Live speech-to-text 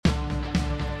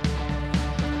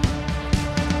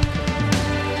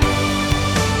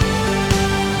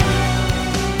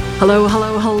Hello,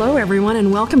 hello, hello, everyone,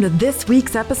 and welcome to this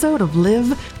week's episode of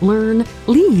Live, Learn,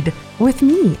 Lead with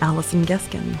me, Allison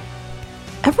Geskin.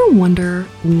 Ever wonder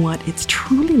what it's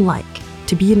truly like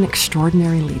to be an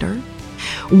extraordinary leader?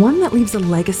 One that leaves a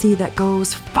legacy that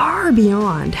goes far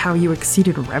beyond how you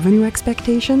exceeded revenue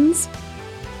expectations,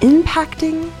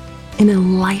 impacting in a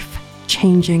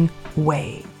life-changing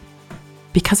way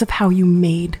because of how you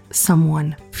made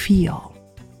someone feel.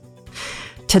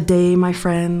 Today, my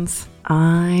friends,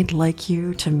 I'd like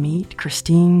you to meet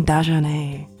Christine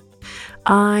Dagenais.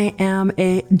 I am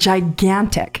a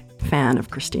gigantic fan of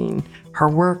Christine, her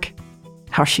work,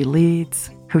 how she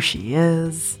leads, who she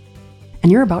is,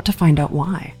 and you're about to find out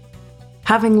why.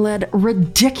 Having led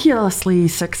ridiculously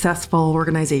successful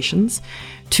organizations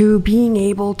to being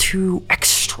able to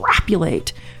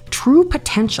extrapolate true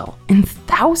potential in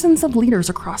thousands of leaders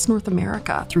across North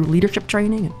America through leadership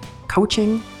training and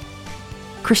coaching,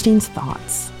 Christine's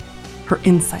thoughts, her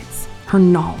insights, her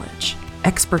knowledge,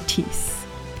 expertise.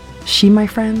 She, my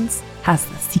friends, has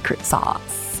the secret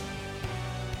sauce.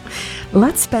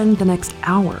 Let's spend the next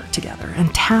hour together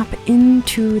and tap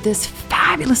into this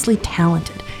fabulously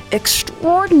talented,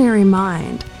 extraordinary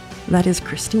mind that is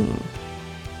Christine.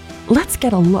 Let's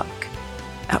get a look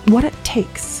at what it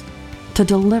takes to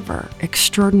deliver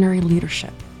extraordinary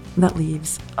leadership that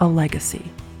leaves a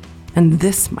legacy. And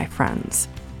this, my friends,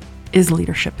 is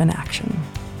leadership in action.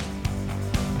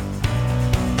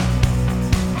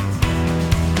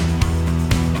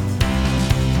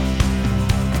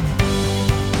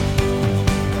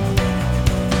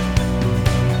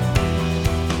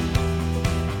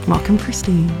 Welcome,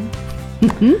 Christine.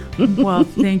 Well,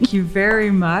 thank you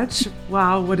very much.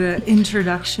 Wow, what an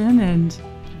introduction, and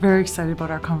very excited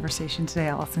about our conversation today,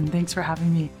 Allison. Thanks for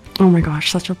having me. Oh my gosh,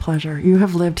 such a pleasure. You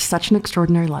have lived such an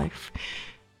extraordinary life.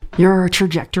 Your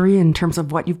trajectory in terms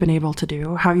of what you've been able to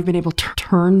do, how you've been able to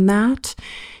turn that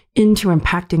into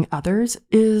impacting others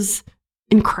is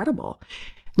incredible.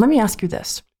 Let me ask you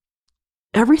this.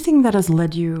 Everything that has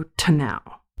led you to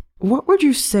now, what would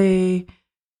you say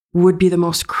would be the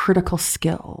most critical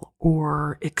skill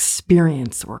or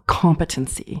experience or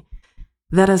competency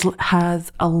that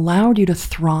has allowed you to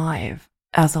thrive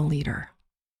as a leader?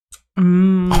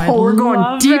 We're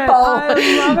going deep. I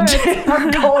love it.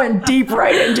 We're going deep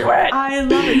right into it. I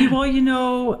love it.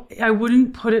 Well, I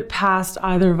wouldn't put it past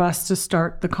either of us to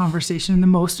start the conversation in the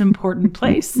most important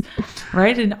place,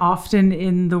 right? And often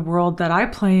in the world that I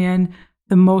play in,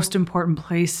 the most important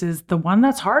place is the one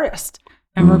that's hardest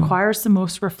and requires the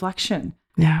most reflection.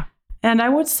 Yeah. And I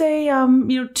would say,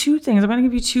 two things. I'm going to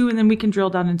give you two, and then we can drill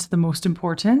down into the most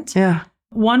important. Yeah.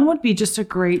 One would be just a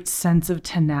great sense of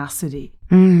tenacity,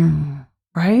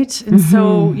 right? And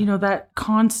so, that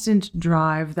constant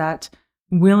drive, that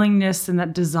willingness and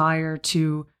that desire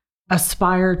to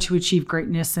aspire to achieve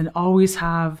greatness and always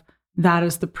have that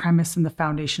as the premise and the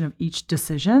foundation of each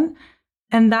decision.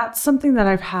 And that's something that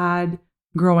I've had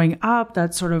growing up.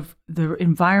 That's sort of the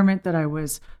environment that I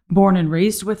was born and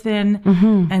raised within,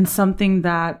 and something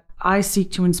that I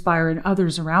seek to inspire in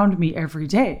others around me every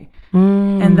day.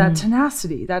 And that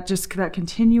tenacity, that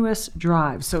continuous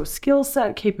drive. So skill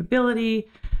set, capability.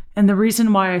 And the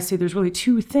reason why I say there's really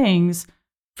two things,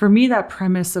 for me, that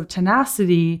premise of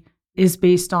tenacity is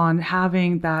based on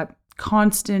having that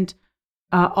constant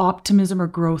optimism or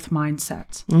growth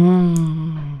mindset.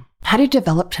 How do you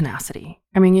develop tenacity?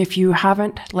 I mean, if you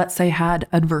haven't, let's say, had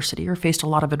adversity or faced a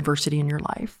lot of adversity in your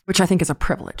life, which I think is a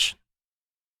privilege,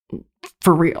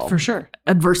 for real. For sure.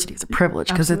 Adversity is a privilege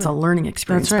because it's a learning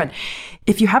experience. That's right. But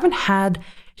if you haven't had,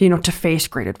 to face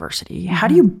great adversity, how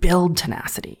do you build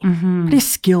tenacity? How do you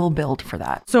skill build for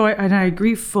that? So, I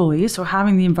agree fully. So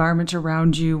having the environment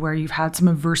around you where you've had some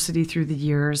adversity through the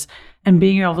years and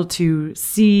being able to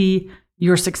see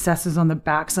your successes on the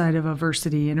backside of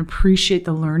adversity and appreciate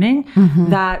the learning,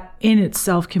 that in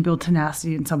itself can build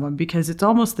tenacity in someone, because it's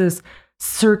almost this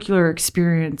circular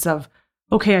experience of,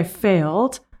 okay, I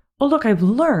failed. Well, look, I've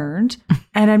learned,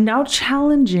 and I'm now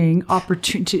challenging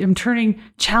opportunity. I'm turning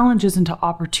challenges into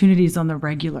opportunities on the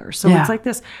regular. So it's like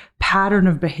this pattern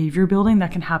of behavior building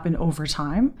that can happen over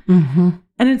time.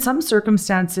 And in some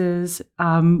circumstances,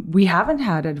 we haven't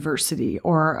had adversity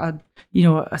or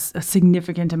a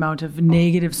significant amount of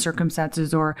negative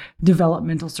circumstances or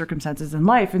developmental circumstances in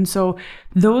life. And so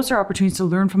those are opportunities to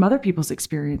learn from other people's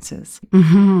experiences.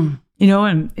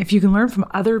 And if you can learn from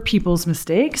other people's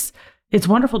mistakes, it's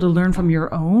wonderful to learn from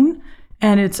your own.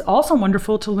 And it's also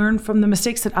wonderful to learn from the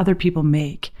mistakes that other people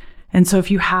make. And so if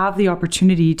you have the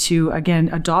opportunity to, again,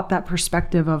 adopt that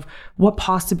perspective of what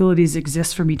possibilities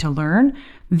exist for me to learn,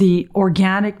 the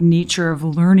organic nature of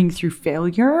learning through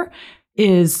failure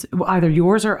is either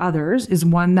yours or others, is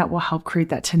one that will help create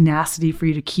that tenacity for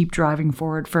you to keep driving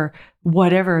forward for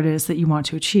whatever it is that you want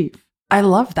to achieve. I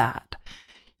love that.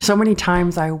 So many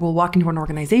times I will walk into an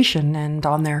organization and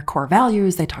on their core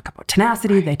values, they talk about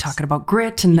tenacity, they talk about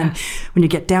grit. And then when you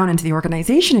get down into the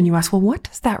organization and you ask, well, what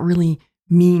does that really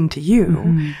mean to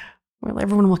you? Well,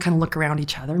 everyone will kind of look around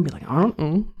each other and be like, I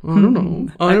don't know.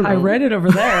 I read it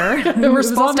over there. We're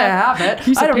supposed to have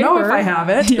it. I don't know if I have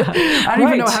it. Yeah. I don't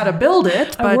even know how to build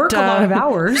it. But I work a lot of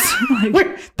hours.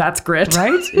 That's grit.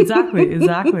 Right?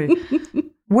 Exactly.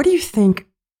 What do you think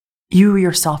you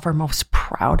yourself are most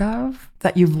proud of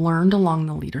that you've learned along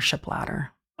the leadership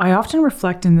ladder? I often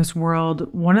reflect in this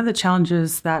world, one of the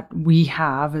challenges that we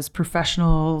have as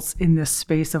professionals in this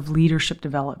space of leadership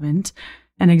development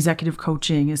and executive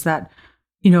coaching is that,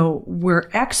 we're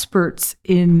experts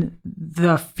in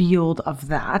the field of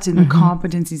that, in the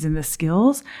competencies and the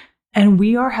skills, and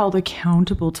we are held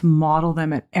accountable to model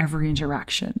them at every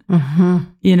interaction.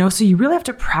 So you really have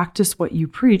to practice what you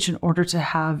preach in order to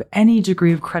have any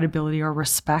degree of credibility or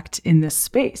respect in this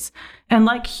space. And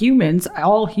like humans,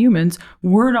 all humans,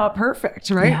 we're not perfect,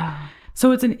 right? Yeah.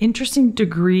 So it's an interesting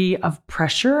degree of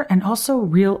pressure and also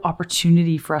real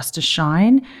opportunity for us to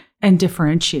shine and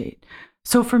differentiate.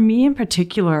 So for me in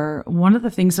particular, one of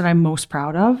the things that I'm most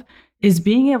proud of is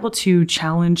being able to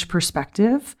challenge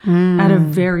perspective at a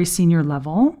very senior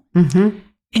level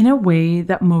in a way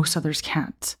that most others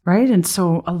can't, right? And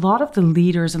so a lot of the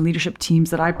leaders and leadership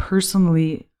teams that I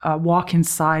personally walk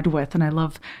inside with, and I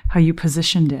love how you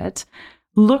positioned it,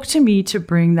 look to me to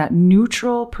bring that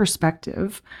neutral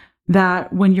perspective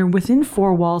that when you're within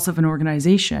four walls of an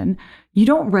organization, you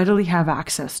don't readily have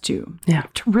access to. You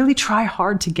have to really try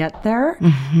hard to get there.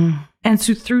 And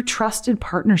so through trusted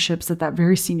partnerships at that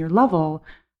very senior level,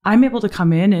 I'm able to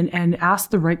come in and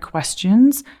ask the right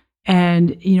questions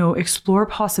and, explore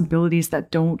possibilities that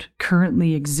don't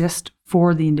currently exist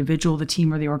for the individual, the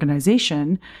team, or the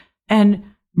organization, and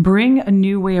bring a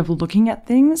new way of looking at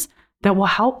things that will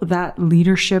help that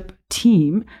leadership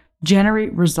team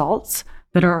generate results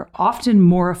that are often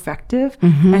more effective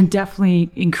and definitely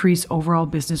increase overall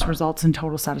business results and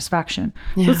total satisfaction.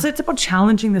 So it's about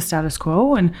challenging the status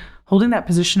quo and holding that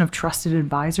position of trusted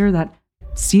advisor that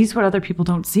sees what other people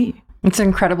don't see. It's an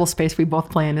incredible space we both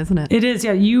play in, isn't it? It is.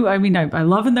 Yeah. I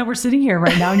love it that we're sitting here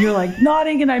right now and you're like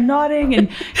nodding and I'm nodding and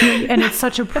it's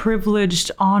such a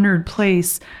privileged, honored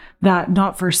place that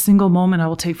not for a single moment I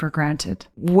will take for granted.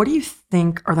 What do you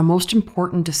think are the most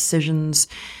important decisions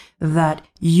that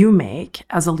you make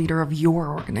as a leader of your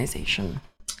organization?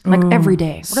 Like every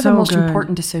day. What are the most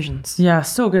important decisions? Yeah,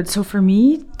 so good. So for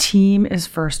me, team is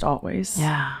first always.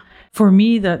 Yeah. For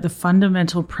me, the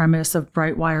fundamental premise of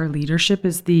Brightwire leadership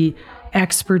is the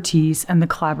expertise and the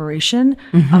collaboration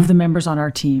of the members on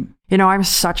our team. I'm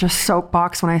such a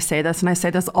soapbox when I say this, and I say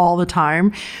this all the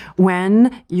time.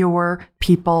 When your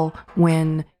people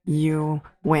win, you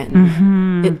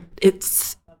win.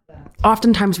 It's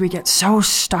oftentimes we get so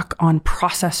stuck on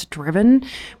process driven,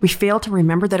 we fail to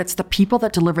remember that it's the people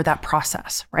that deliver that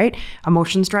process, right?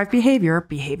 Emotions drive behavior,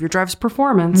 behavior drives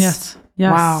performance. Yes.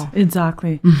 Wow.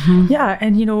 Exactly. Yeah.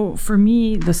 And, for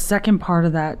me, the second part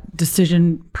of that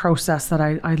decision process that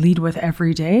I lead with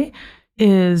every day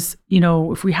is,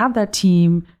 if we have that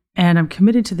team and I'm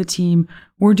committed to the team,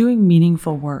 we're doing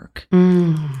meaningful work.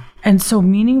 And so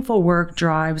meaningful work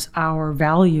drives our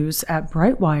values at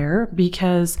Brightwire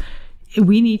because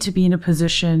we need to be in a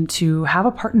position to have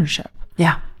a partnership.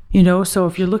 Yeah. So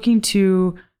if you're looking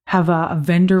to have a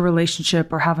vendor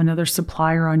relationship or have another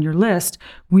supplier on your list,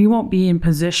 we won't be in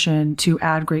position to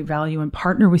add great value and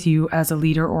partner with you as a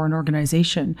leader or an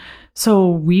organization. So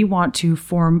we want to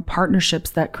form partnerships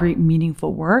that create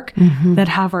meaningful work, that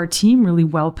have our team really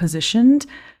well positioned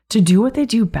to do what they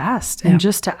do best and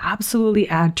just to absolutely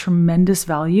add tremendous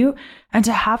value and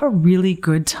to have a really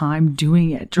good time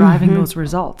doing it, driving those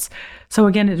results. So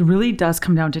again, it really does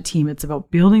come down to team. It's about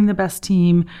building the best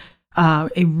team,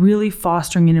 a really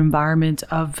fostering an environment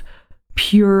of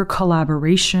pure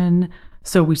collaboration.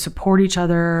 So we support each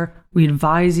other, we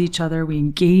advise each other, we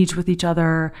engage with each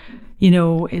other.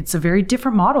 It's a very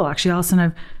different model. Actually,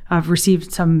 Allison, I've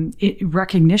received some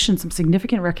recognition, some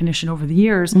significant recognition over the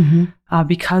years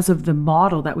because of the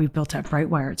model that we've built at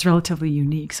Brightwire. It's relatively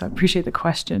unique. So I appreciate the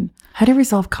question. How do you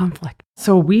resolve conflict?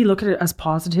 So we look at it as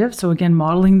positive. So again,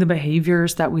 modeling the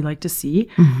behaviors that we like to see.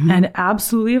 And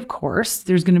absolutely, of course,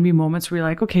 there's going to be moments where you're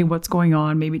like, okay, what's going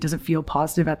on? Maybe it doesn't feel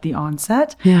positive at the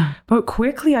onset. Yeah. But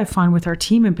quickly, I find with our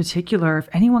team in particular, if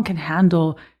anyone can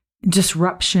handle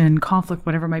disruption, conflict,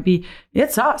 whatever it might be,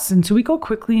 it's us. And so we go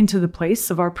quickly into the place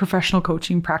of our professional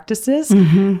coaching practices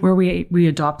where we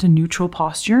adopt a neutral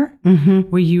posture.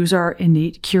 We use our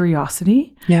innate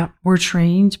curiosity. Yeah. We're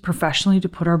trained professionally to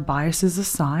put our biases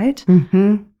aside,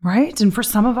 right? And for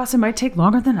some of us, it might take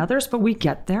longer than others, but we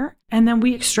get there. And then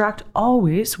we extract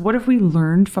always, what have we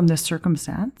learned from this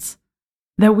circumstance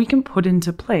that we can put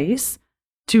into place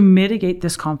to mitigate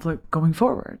this conflict going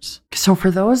forward? So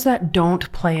for those that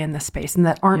don't play in this space and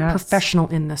that aren't professional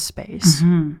in this space,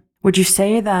 would you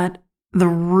say that the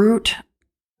root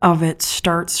of it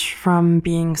starts from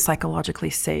being psychologically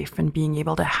safe and being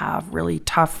able to have really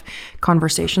tough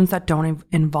conversations that don't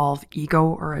involve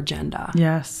ego or agenda?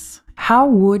 Yes. How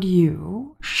would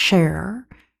you share,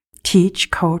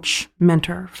 teach, coach,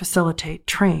 mentor, facilitate,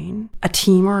 train a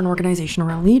team or an organization or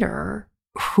a leader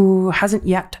who hasn't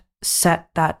yet set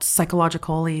that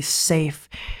psychologically safe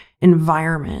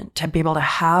environment to be able to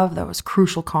have those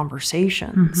crucial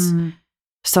conversations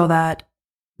so that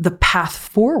the path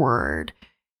forward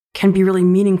can be really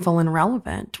meaningful and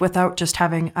relevant without just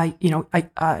having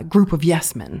a group of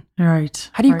yes men? Right.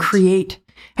 How do you create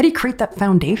that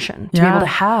foundation to be able to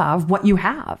have what you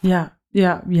have? Yeah.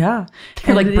 You're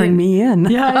like, bring me in.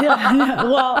 Yeah.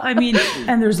 Well, I mean,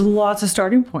 and there's lots of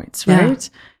starting points, right?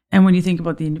 Yeah. And when you think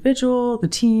about the individual, the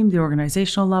team, the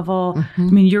organizational level, I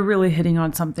mean, you're really hitting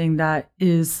on something that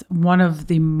is one of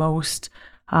the most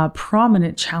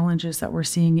prominent challenges that we're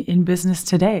seeing in business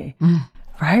today,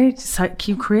 right? So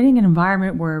keep creating an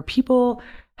environment where people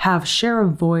share a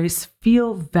voice,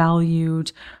 feel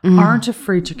valued, aren't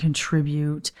afraid to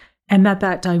contribute, and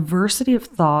that diversity of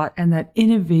thought and that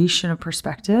innovation of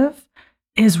perspective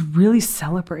is really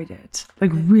celebrated,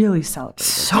 really celebrated.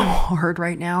 So hard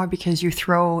right now because you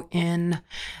throw in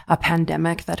a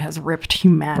pandemic that has ripped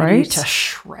humanity to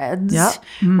shreds,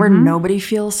 where nobody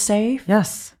feels safe.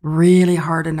 Yes. Really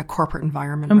hard in a corporate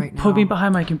environment right now. Put me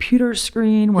behind my computer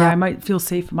screen where I might feel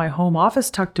safe in my home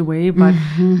office tucked away, but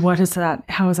how has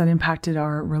that impacted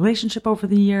our relationship over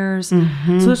the years? So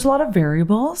there's a lot of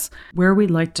variables. Where we'd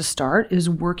like to start is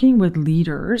working with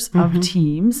leaders of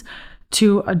teams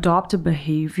to adopt a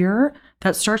behavior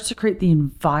that starts to create the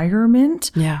environment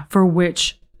for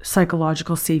which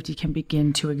psychological safety can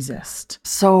begin to exist.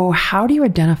 So how do you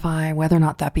identify whether or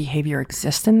not that behavior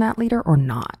exists in that leader or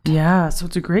not? Yeah, so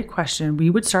it's a great question. We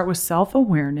would start with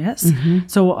self-awareness.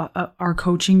 So our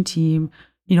coaching team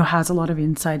has a lot of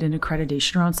insight and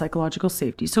accreditation around psychological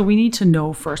safety. So we need to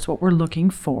know first what we're looking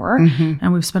for.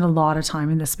 And we've spent a lot of time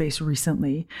in this space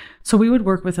recently. So we would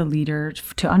work with a leader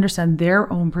to understand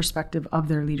their own perspective of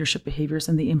their leadership behaviors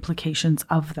and the implications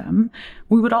of them.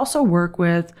 We would also work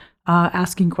with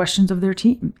asking questions of their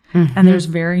team. And there's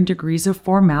varying degrees of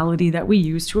formality that we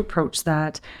use to approach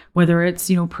that, whether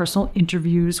it's, personal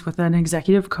interviews with an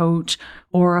executive coach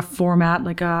or a format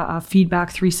like a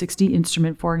feedback 360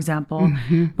 instrument, for example.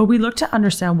 But we look to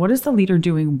understand what is the leader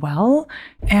doing well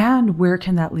and where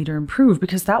can that leader improve,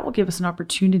 because that will give us an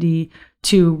opportunity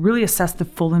to really assess the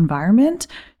full environment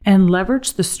and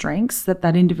leverage the strengths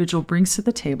that individual brings to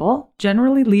the table.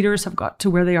 Generally, leaders have got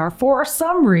to where they are for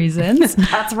some reasons.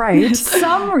 That's right.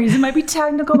 Some reason. Might be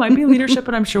technical, might be leadership,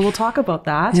 but I'm sure we'll talk about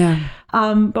that. Yeah.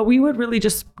 But we would really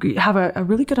just have a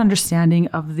really good understanding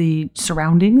of the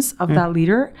surroundings of that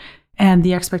leader and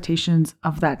the expectations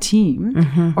of that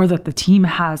team or that the team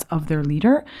has of their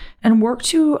leader, and work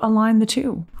to align the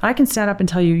two. I can stand up and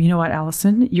tell you, you know what,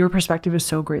 Allison, your perspective is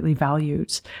so greatly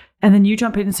valued. And then you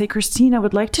jump in and say, Christine, I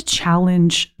would like to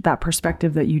challenge that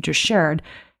perspective that you just shared.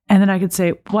 And then I could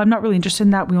say, well, I'm not really interested in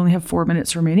that. We only have 4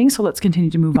 minutes remaining, so let's continue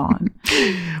to move on.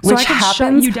 Which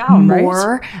happens you down,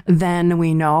 more than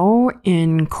we know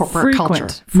in corporate culture.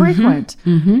 Frequent.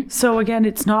 So again,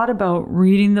 it's not about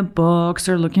reading the books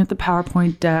or looking at the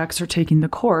PowerPoint decks or taking the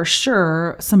course.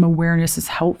 Sure, some awareness is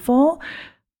helpful.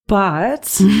 But,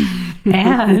 this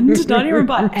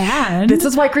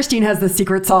is why Christine has the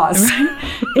secret sauce. Right?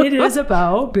 It is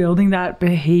about building that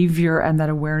behavior and that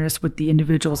awareness with the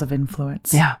individuals of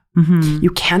influence. Yeah. You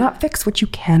cannot fix what you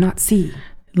cannot see.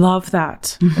 Love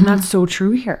that. And that's so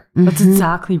true here. That's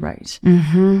exactly right.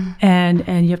 And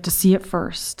you have to see it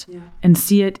first and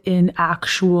see it in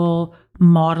actual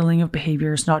modeling of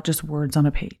behaviors, not just words on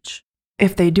a page.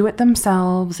 If they do it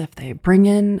themselves, if they bring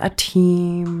in a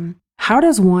team, how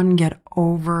does one get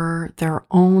over their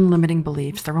own limiting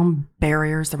beliefs, their own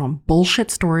barriers, their own bullshit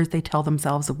stories they tell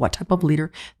themselves of what type of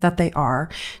leader that they are,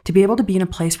 to be able to be in a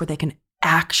place where they can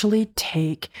actually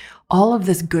take all of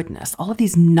this goodness, all of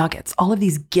these nuggets, all of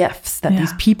these gifts that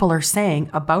these people are saying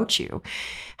about you?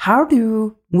 How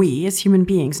do we as human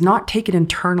beings not take it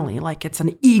internally like it's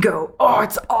an ego? Oh,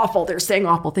 it's awful. They're saying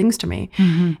awful things to me,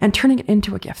 and turning it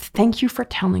into a gift. Thank you for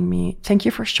telling me. Thank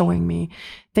you for showing me.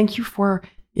 Thank you for,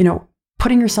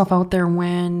 putting yourself out there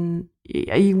when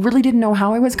you really didn't know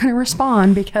how I was going to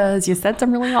respond because you said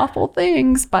some really awful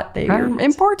things, but they are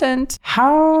important.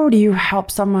 How do you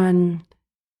help someone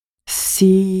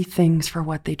see things for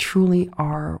what they truly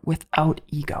are without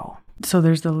ego? So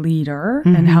there's the leader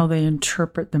and how they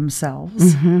interpret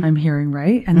themselves, I'm hearing,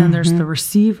 right? And then there's the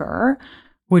receiver,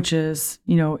 which is,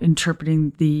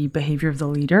 interpreting the behavior of the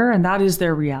leader, and that is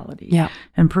their reality. Yeah.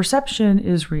 And perception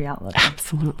is reality.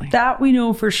 Absolutely. That we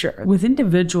know for sure. With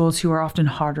individuals who are often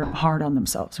hard on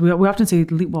themselves, we often say,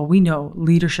 we know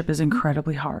leadership is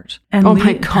incredibly hard. And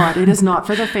my God, it is not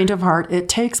for the faint of heart. It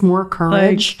takes more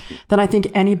courage than I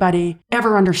think anybody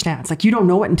ever understands. Like, you don't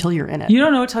know it until you're in it. You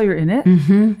don't know it until you're in it.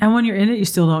 And when you're in it, you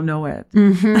still don't know it.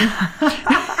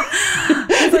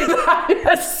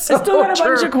 I still got a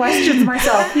bunch of questions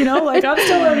myself, I'm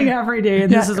still learning every day,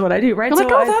 and this is what I do, right? You're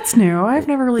like, that's new. I've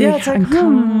never really. Yeah, it's like,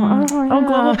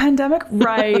 global pandemic,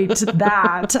 right?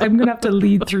 That I'm gonna have to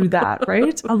lead through that,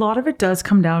 right? A lot of it does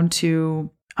come down to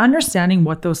understanding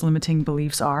what those limiting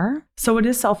beliefs are. So it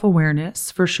is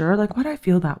self-awareness for sure. Like, why do I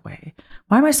feel that way?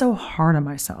 Why am I so hard on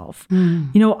myself?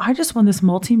 I just won this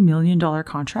multi-million-dollar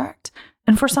contract,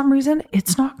 and for some reason,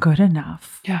 it's not good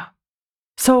enough. Yeah.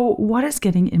 So what is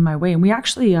getting in my way? And we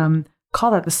actually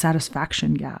call that the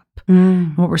satisfaction gap.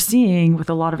 What we're seeing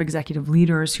with a lot of executive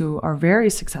leaders who are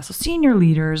very successful, senior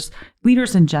leaders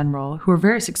in general, who are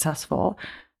very successful,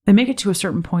 they make it to a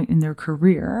certain point in their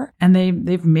career and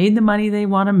they've made the money they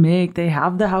want to make. They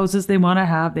have the houses they want to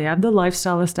have. They have the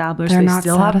lifestyle established. They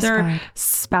still have their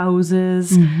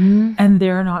spouses and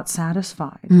they're not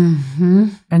satisfied.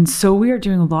 And so we are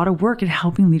doing a lot of work at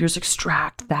helping leaders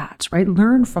extract that, right?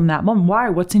 Learn from that moment. Why?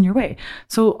 What's in your way?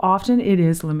 So often it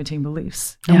is limiting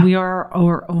beliefs and we are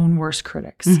our own worst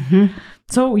critics.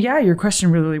 So your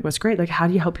question really was great. Like, how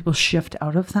do you help people shift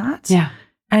out of that? Yeah.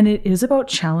 And it is about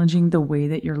challenging the way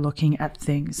that you're looking at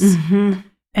things.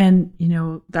 And,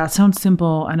 that sounds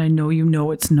simple. And I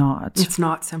know it's not. It's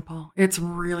not simple. It's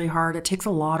really hard. It takes a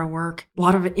lot of work, a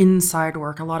lot of inside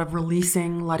work, a lot of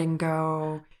releasing, letting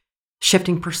go,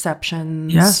 shifting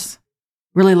perceptions. Yes.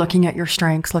 Really looking at your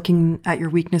strengths, looking at your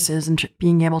weaknesses and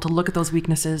being able to look at those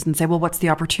weaknesses and say, well, what's the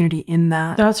opportunity in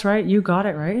that? That's right. You got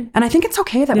it, right? And I think it's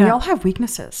okay that we all have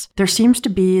weaknesses. There seems to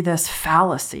be this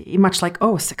fallacy, much like,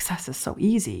 success is so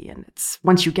easy. And it's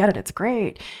once you get it, it's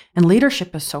great. And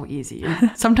leadership is so easy.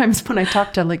 And sometimes when I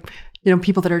talk to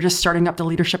people that are just starting up the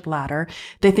leadership ladder,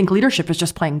 they think leadership is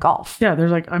just playing golf. Yeah, they're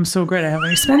like, I'm so great. I have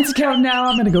an expense account now.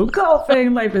 I'm going to go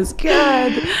golfing. Life is good.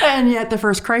 And yet the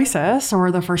first crisis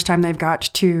or the first time they've got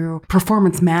to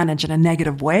performance manage in a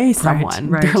negative way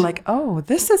someone, they're like,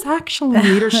 this is actually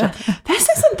leadership. This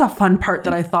isn't the fun part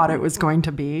that I thought it was going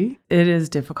to be. It is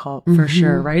difficult for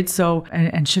sure, right? So,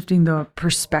 and shifting the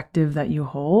perspective that you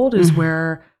hold is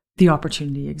where the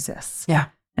opportunity exists. Yeah.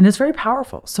 And it's very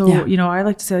powerful. So, I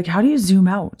like to say, how do you zoom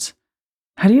out?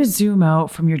 How do you zoom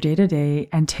out from your day-to-day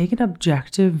and take an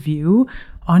objective view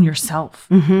on yourself?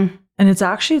 And it's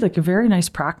actually like a very nice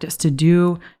practice to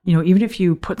do, even if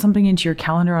you put something into your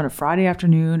calendar on a Friday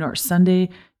afternoon or a Sunday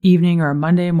evening or a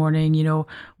Monday morning,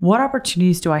 what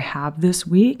opportunities do I have this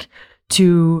week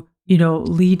to,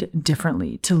 lead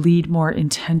differently, to lead more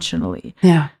intentionally?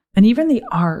 Yeah. And even the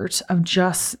art of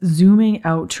just zooming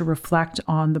out to reflect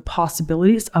on the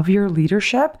possibilities of your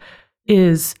leadership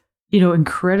is,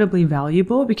 incredibly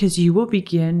valuable because you will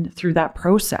begin through that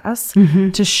process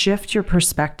to shift your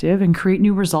perspective and create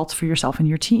new results for yourself and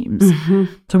your teams.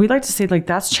 So we like to say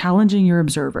that's challenging your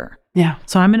observer. Yeah.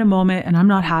 So I'm in a moment and I'm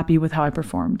not happy with how I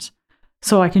performed.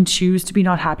 So I can choose to be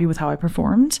not happy with how I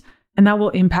performed. And that will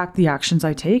impact the actions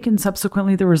I take and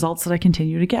subsequently the results that I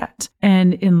continue to get.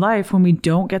 And in life, when we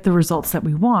don't get the results that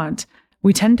we want,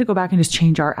 we tend to go back and just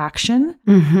change our action,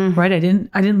 right? I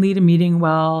didn't lead a meeting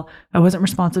well. I wasn't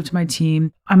responsive to my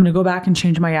team. I'm going to go back and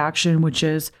change my action, which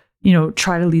is,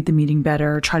 try to lead the meeting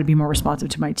better, try to be more responsive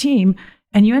to my team.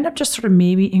 And you end up just sort of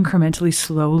maybe incrementally,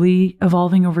 slowly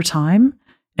evolving over time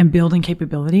and building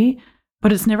capability.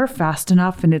 But it's never fast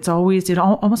enough. And it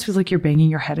almost feels like you're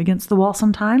banging your head against the wall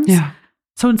sometimes. Yeah.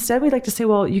 So instead we like to say,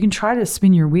 well, you can try to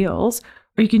spin your wheels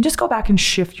or you can just go back and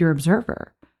shift your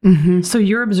observer. So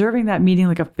you're observing that meeting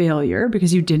like a failure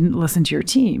because you didn't listen to your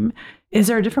team. Is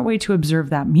there a different way to observe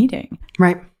that meeting?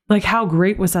 Right. like, how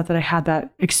great was that I had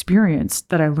that experience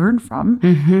that I learned from?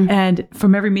 Mm-hmm. And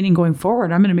from every meeting going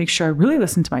forward, I'm going to make sure I really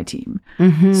listen to my team.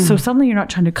 Mm-hmm. So suddenly you're not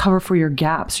trying to cover for your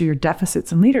gaps or your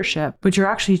deficits in leadership, but you're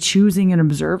actually choosing an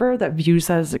observer that views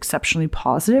that as exceptionally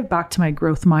positive, back to my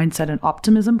growth mindset and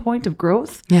optimism point of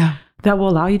growth. Yeah. That will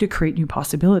allow you to create new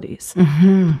possibilities.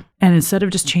 Mm-hmm. And instead of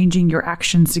just changing your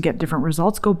actions to get different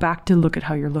results, go back to look at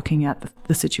how you're looking at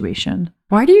the situation.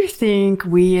 Why do you think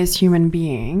we as human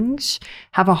beings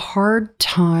have a hard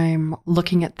time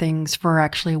looking at things for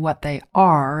actually what they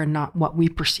are and not what we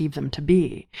perceive them to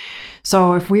be?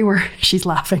 So if we were, she's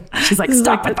laughing. She's like,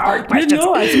 stop with the hard questions.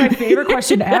 No, it's my favorite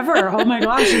question ever. Oh my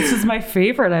gosh, this is my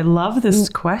favorite. I love this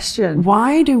question.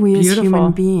 Why do we as Beautiful.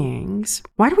 human beings,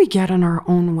 why do we get in our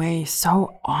own way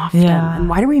so often? Yeah. And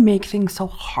why do we make things so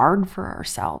hard for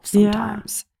ourselves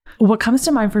sometimes? What comes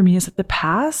to mind for me is that the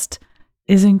past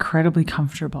is incredibly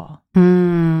comfortable.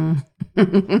 Mm.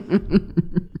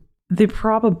 The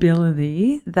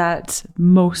probability that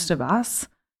most of us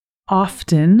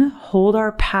often hold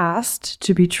our past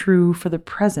to be true for the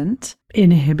present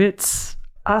inhibits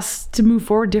us to move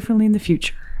forward differently in the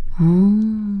future.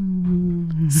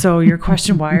 So your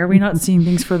question, why are we not seeing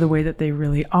things for the way that they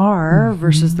really are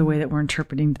versus the way that we're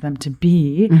interpreting them to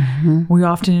be? Mm-hmm. We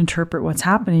often interpret what's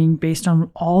happening based on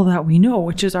all that we know,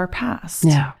 which is our past.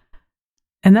 Yeah.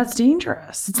 And that's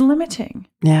dangerous. It's limiting.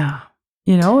 Yeah.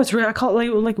 You know, I call it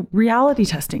like reality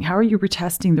testing. How are you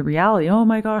retesting the reality? Oh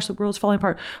my gosh, the world's falling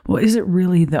apart. Well, is it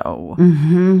really though?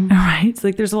 Mm-hmm. Right? It's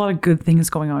like there's a lot of good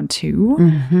things going on too.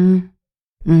 Mm-hmm.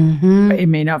 Mm-hmm. But it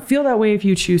may not feel that way if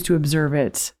you choose to observe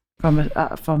it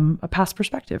from a past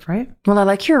perspective, right? Well, I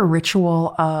like your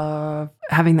ritual of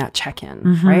having that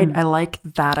check-in, right? I like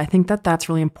that. I think that that's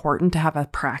really important to have a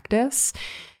practice.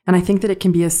 And I think that it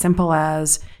can be as simple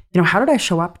as, how did I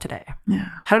show up today? Yeah.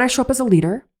 How did I show up as a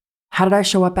leader? How did I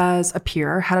show up as a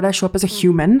peer? How did I show up as a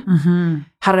human? Mm-hmm.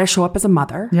 How did I show up as a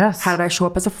mother? Yes. How did I show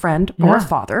up as a friend or a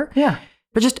father? Yeah.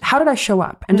 But just how did I show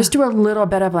up? And just do a little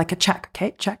bit of like a check.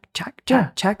 Okay,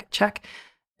 check.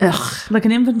 Ugh. Like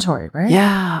an inventory, right?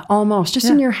 Yeah, almost. Just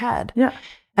in your head. Yeah.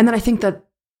 And then I think that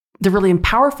the really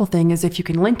powerful thing is if you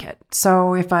can link it.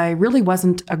 So if I really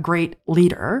wasn't a great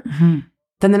leader,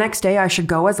 then the next day I should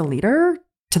go as a leader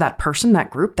to that person,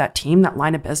 that group, that team, that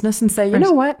line of business and say, you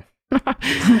know what?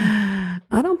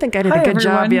 I don't think I did a good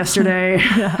job yesterday.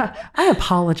 I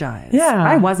apologize. Yeah.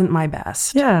 I wasn't my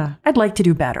best. Yeah. I'd like to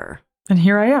do better. And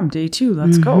here I am, day 2.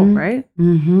 Let's go, right?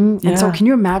 Mm-hmm. Yeah. And so can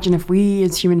you imagine if we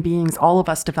as human beings, all of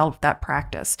us developed that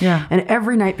practice? Yeah. And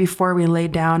every night before we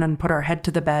laid down and put our head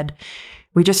to the bed,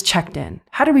 we just checked in.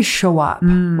 How did we show up?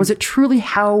 Was it truly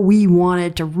how we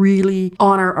wanted to really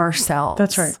honor ourselves?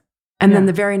 That's right. And then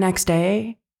the very next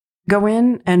day, go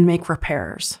in and make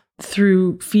repairs.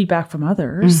 Through feedback from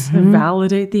others and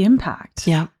validate the impact.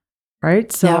 Yeah.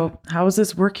 Right? So how is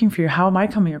this working for you? How am I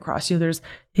coming across? There's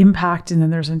impact and then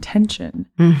there's intention.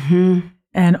 Mm-hmm.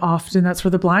 And often that's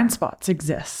where the blind spots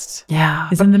exist. Yeah.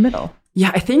 Is in the middle.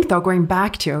 Yeah, I think though, going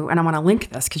back to, and I want to link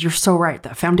this because you're so right,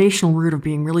 the foundational root of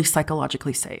being really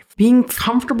psychologically safe. Being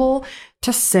comfortable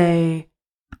to say,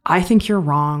 I think you're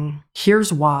wrong.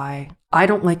 Here's why. I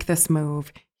don't like this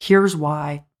move. Here's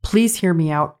why. Please hear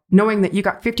me out. Knowing that you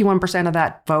got 51% of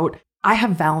that vote, I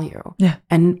have value. Yeah.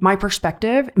 And my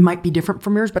perspective might be different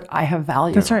from yours, but I have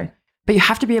value. That's right. But you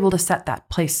have to be able to set that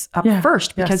place up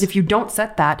first, because Yes. if you don't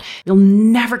set that, you'll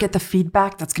never get the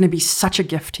feedback that's going to be such a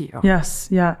gift to you. Yes.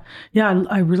 Yeah. Yeah.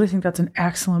 I really think that's an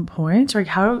excellent point. Like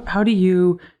how do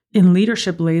you in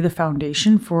leadership lay the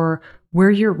foundation for where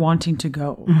you're wanting to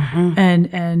go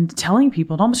and telling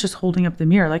people and almost just holding up the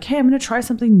mirror, like, hey, I'm going to try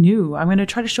something new. I'm going to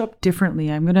try to show up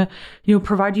differently. I'm going to,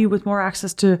 provide you with more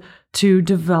access to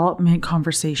development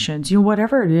conversations,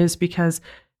 whatever it is, because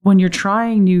when you're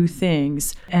trying new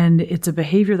things and it's a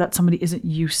behavior that somebody isn't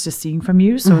used to seeing from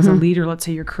you. So as a leader, let's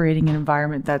say you're creating an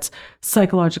environment that's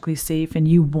psychologically safe and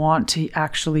you want to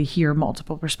actually hear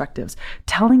multiple perspectives.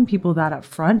 Telling people that up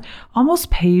front almost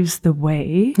paves the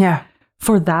way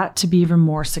for that to be even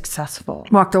more successful.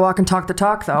 Walk the walk and talk the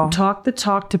talk, though. Talk the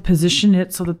talk to position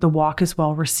it so that the walk is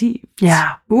well received.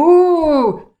 Yeah.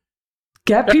 Ooh.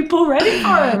 Get people ready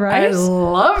for it, right? I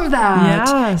love that.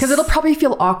 Yes. Because it'll probably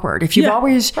feel awkward. If you've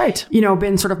always,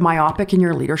 been sort of myopic in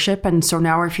your leadership. And so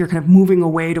now if you're kind of moving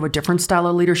away to a different style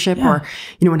of leadership or,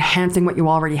 enhancing what you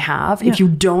already have, if you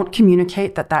don't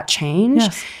communicate that change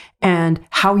and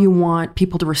how you want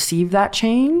people to receive that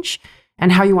change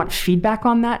and how you want feedback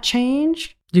on that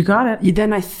change, you got it.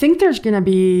 Then I think there's going to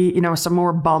be, some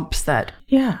more bumps that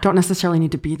don't necessarily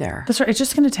need to be there. That's right. It's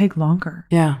just going to take longer.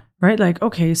 Yeah. Right? Like,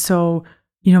 okay, so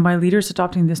my leaders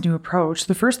adopting this new approach,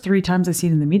 the first 3 times I see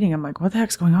it in the meeting, I'm like, what the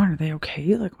heck's going on? Are they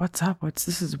okay? Like, what's up?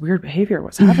 This is weird behavior.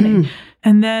 What's happening?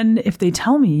 And then if they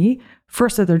tell me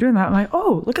first that they're doing that, I'm like,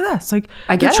 oh, look at this. Like,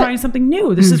 they're trying something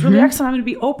new. This is really excellent. I'm going to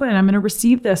be open. I'm going to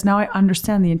receive this. Now I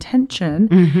understand the intention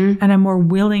and I'm more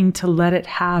willing to let it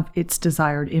have its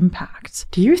desired impact.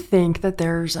 Do you think that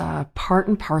there's a part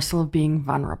and parcel of being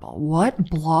vulnerable? What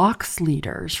blocks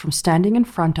leaders from standing in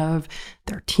front of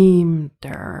their team,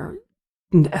 their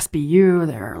SBU,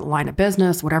 their line of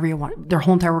business, whatever you want, their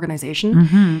whole entire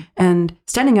organization, and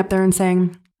standing up there and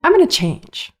saying, I'm going to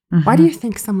change? Why do you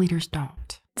think some leaders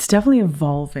don't? It's definitely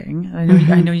evolving.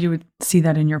 I know you would see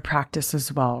that in your practice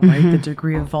as well, right? The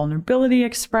degree of vulnerability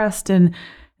expressed and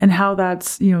how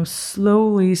that's,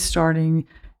 slowly starting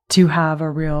to have a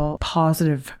real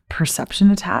positive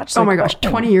perception attached. Oh my gosh,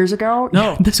 20 years ago?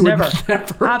 No, this never. would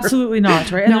never. Absolutely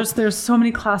not, right? And there's so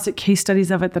many classic case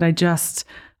studies of it that I just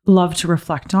love to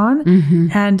reflect on.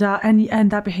 And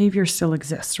that behavior still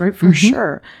exists, right? For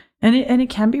sure. And it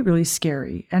can be really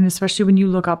scary. And especially when you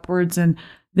look upwards and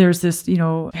there's this,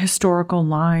 historical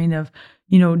line of,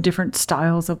 different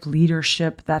styles of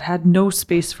leadership that had no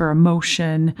space for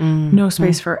emotion, no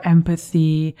space for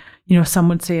empathy. Some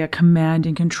would say a command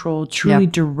and control, truly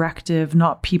directive,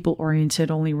 not people-oriented,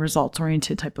 only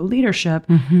results-oriented type of leadership.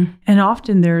 And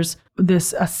often there's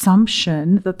this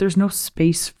assumption that there's no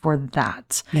space for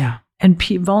that. Yeah. And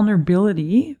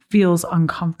vulnerability feels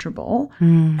uncomfortable,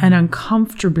 and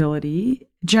uncomfortability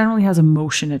generally has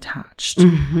emotion attached.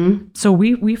 So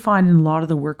we find in a lot of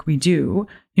the work we do,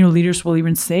 leaders will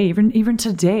even say, even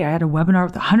today, I had a webinar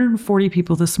with 140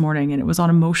 people this morning, and it was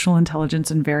on emotional intelligence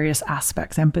in various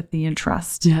aspects, empathy and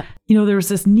trust. Yeah. There was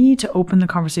this need to open the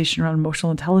conversation around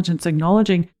emotional intelligence,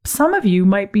 acknowledging some of you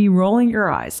might be rolling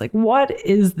your eyes, like, what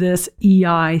is this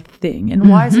EI thing? And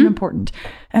why is it important?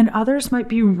 And others might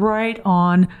be right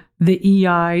on the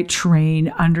EI train,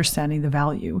 understanding the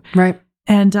value. Right.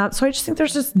 And so I just think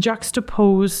there's this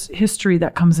juxtaposed history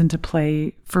that comes into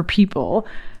play for people,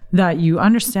 that you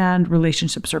understand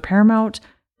relationships are paramount,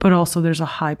 but also there's a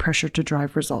high pressure to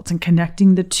drive results, and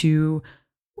connecting the two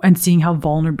and seeing how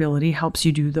vulnerability helps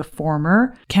you do the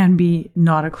former can be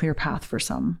not a clear path for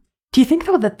some. Do you think,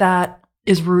 though, that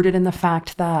is rooted in the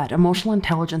fact that emotional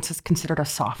intelligence is considered a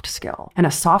soft skill? And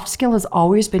a soft skill has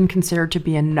always been considered to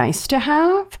be a nice to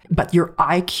have, but your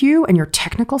IQ and your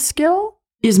technical skill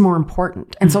is more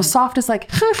important. And so soft is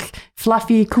like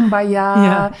fluffy,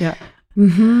 kumbaya. Yeah. Do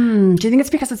you think it's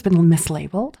because it's been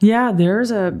mislabeled? Yeah,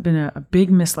 there's been a big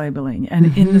mislabeling.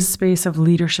 And in the space of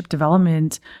leadership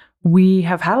development, we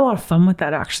have had a lot of fun with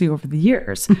that actually over the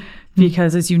years.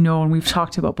 Because as you know, and we've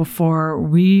talked about before,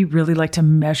 we really like to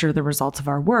measure the results of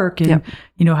our work and,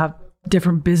 have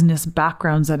different business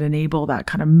backgrounds that enable that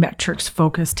kind of metrics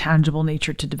focused, tangible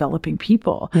nature to developing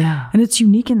people. Yeah. And it's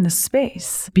unique in this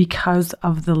space because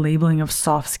of the labeling of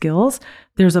soft skills.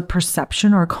 There's a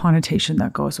perception or a connotation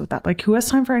that goes with that. Like, who has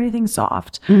time for anything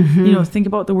soft? Think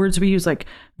about the words we use, like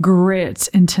grit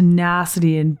and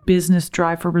tenacity and business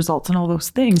drive for results and all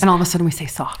those things. And all of a sudden we say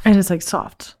soft. And it's like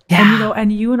soft. Yeah.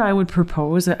 And you and I would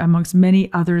propose, amongst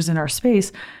many others in our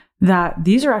space, that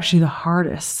these are actually the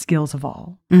hardest skills of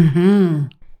all.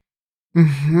 It's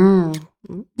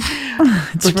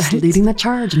just leading the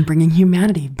charge and bringing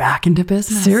humanity back into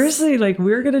business. Seriously, like,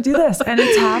 we're going to do this, and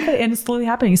it's happening, and it's slowly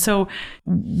happening. So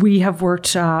we have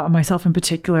worked, myself in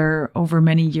particular, over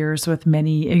many years with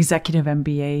many executive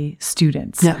MBA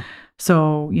students. Yeah.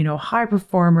 So, high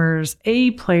performers,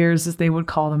 A players, as they would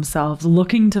call themselves,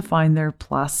 looking to find their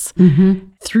plus.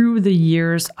 Through the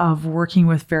years of working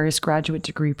with various graduate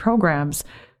degree programs,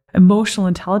 emotional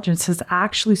intelligence has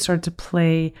actually started to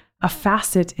play a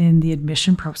facet in the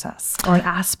admission process, or an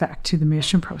aspect to the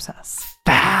admission process.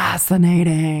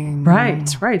 Fascinating. Right.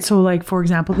 So, like, for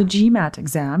example, the GMAT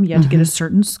exam, you had to get a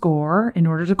certain score in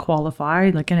order to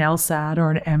qualify, like an LSAT or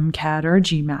an MCAT or a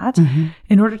GMAT,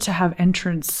 in order to have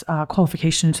entrance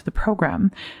qualification into the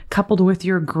program, coupled with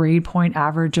your grade point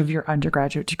average of your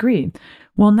undergraduate degree.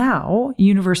 Well, now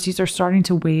universities are starting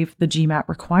to waive the GMAT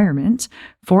requirement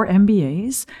for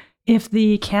MBAs if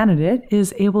the candidate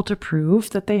is able to prove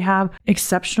that they have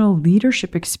exceptional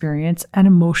leadership experience and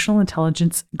emotional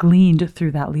intelligence gleaned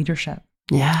through that leadership.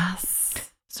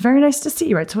 Yes. It's very nice to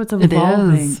see, right? So it's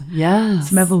evolving. It is. Yes.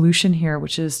 Some evolution here,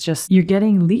 which is just, you're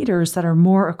getting leaders that are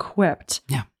more equipped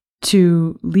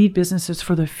to lead businesses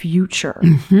for the future.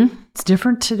 It's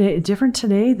different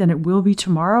today than it will be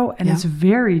tomorrow. And it's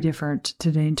very different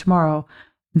today and tomorrow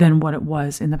than what it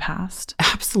was in the past.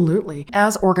 Absolutely.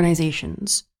 As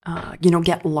organizations,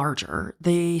 get larger,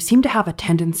 they seem to have a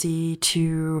tendency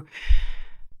to,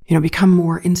 become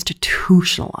more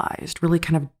institutionalized, really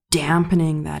kind of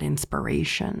dampening that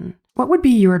inspiration. What would be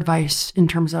your advice in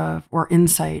terms of, or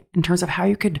insight in terms of how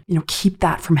you could, keep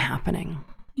that from happening?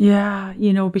 Yeah,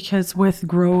 because with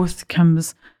growth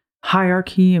comes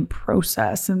hierarchy and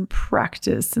process and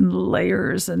practice and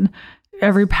layers, and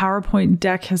every PowerPoint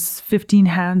deck has 15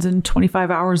 hands and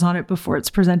 25 hours on it before it's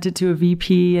presented to a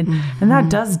VP. And that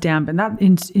does dampen. That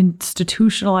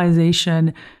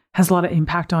institutionalization has a lot of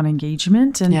impact on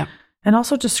engagement and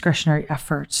also discretionary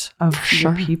effort of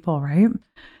your people, right?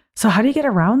 So how do you get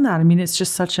around that? I mean, it's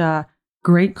just such a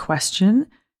great question.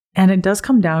 And it does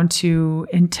come down to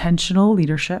intentional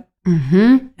leadership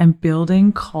and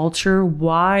building culture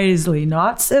wisely,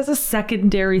 not as a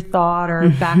secondary thought or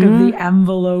back of the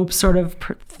envelope sort of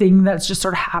thing that's just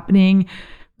sort of happening,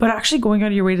 but actually going out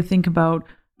of your way to think about,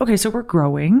 okay, so we're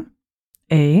growing.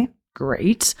 A,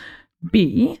 great.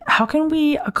 B, how can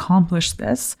we accomplish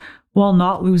this while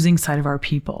not losing sight of our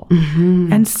people?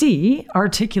 And C,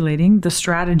 articulating the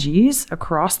strategies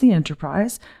across the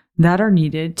enterprise that are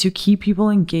needed to keep people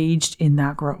engaged in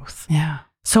that growth. Yeah.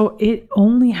 So it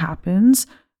only happens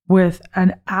with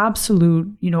an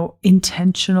absolute,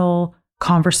 intentional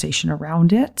conversation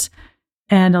around it.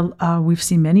 And we've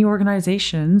seen many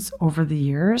organizations over the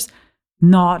years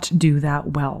not do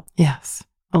that well. Yes.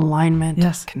 Alignment.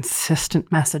 Yes. Consistent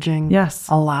messaging. Yes.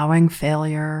 Allowing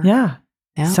failure. Yeah.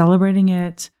 Celebrating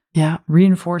it. Yeah.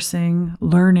 Reinforcing,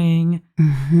 learning,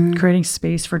 creating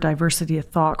space for diversity of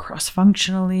thought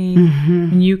cross-functionally.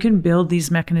 And you can build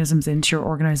these mechanisms into your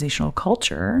organizational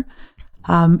culture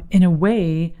in a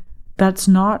way that's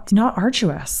not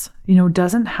arduous.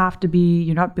 Doesn't have to be,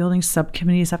 you're not building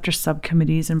subcommittees after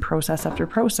subcommittees and process after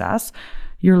process.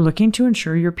 You're looking to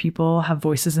ensure your people have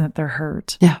voices and that they're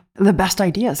heard. Yeah. The best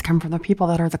ideas come from the people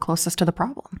that are the closest to the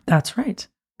problem. That's right.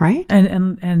 Right.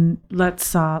 And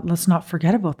let's not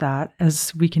forget about that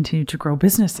as we continue to grow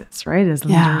businesses, right? As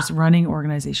leaders running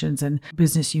organizations and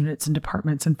business units and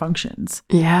departments and functions.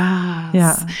 Yes.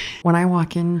 Yeah. When I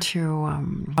walk into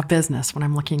a business, when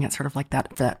I'm looking at sort of like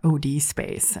that OD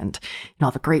space, and I'll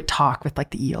have a great talk with like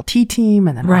the ELT team,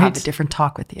 and then I'll have a different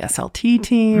talk with the SLT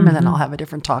team, and then I'll have a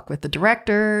different talk with the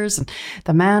directors and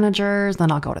the managers.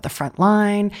 Then I'll go to the front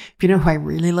line. If you know who I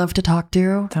really love to talk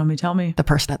to, tell me. The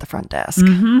person at the front desk.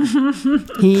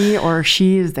 He or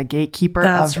she is the gatekeeper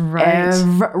of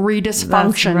every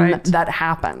dysfunction that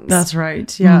happens. That's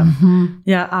right. Yeah.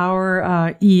 Yeah.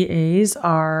 Our EAs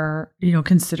are,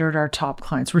 considered our top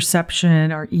clients.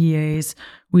 Reception, our EAs,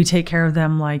 we take care of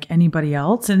them like anybody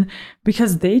else. And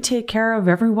because they take care of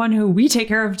everyone who we take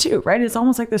care of too, right? It's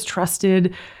almost like this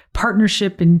trusted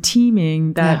partnership and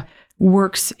teaming that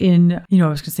works in, I was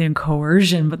going to say in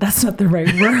coercion, but that's not the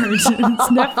right word. It's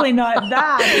definitely not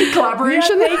that.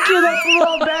 Collaboration? Yeah, thank you. That's a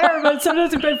little better. But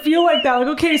sometimes I feel like that. Like,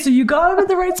 okay, so you got him in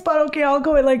the right spot. Okay, I'll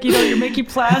go. Like, you're making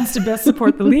plans to best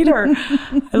support the leader.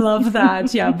 I love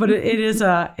that. Yeah, but it is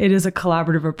a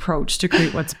collaborative approach to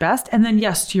create what's best. And then,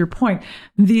 yes, to your point,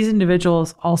 these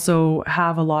individuals also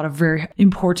have a lot of very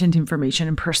important information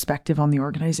and perspective on the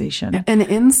organization. An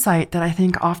insight that I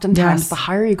think oftentimes the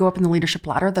higher you go up in the leadership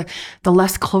ladder, the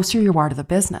less closer you are to the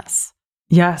business.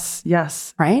 Yes.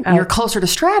 Right? You're closer to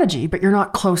strategy, but you're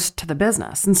not close to the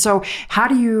business. And so how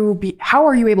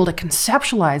are you able to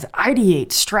conceptualize,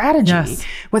 ideate strategy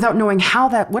without knowing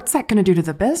what's that going to do to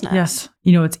the business? Yes.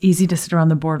 It's easy to sit around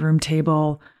the boardroom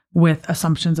table with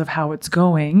assumptions of how it's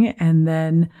going. And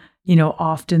then,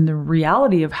 often the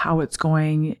reality of how it's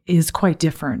going is quite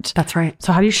different. That's right.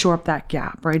 So how do you shore up that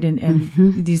gap, right?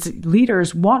 And these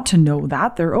leaders want to know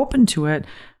that. They're open to it.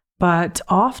 But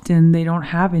often they don't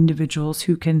have individuals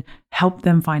who can help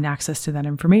them find access to that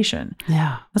information.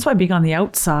 Yeah. That's why being on the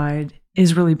outside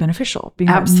is really beneficial. Being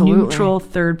a neutral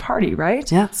third party,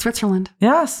 right? Yeah. Switzerland.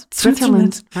 Yes.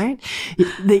 Switzerland, right?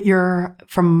 That you're,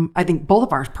 from, I think, both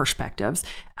of our perspectives,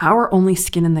 our only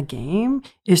skin in the game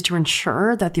is to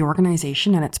ensure that the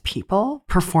organization and its people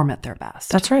perform at their best.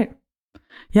 That's right.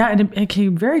 Yeah, and it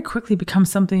can very quickly become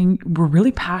something we're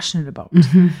really passionate about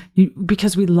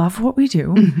because we love what we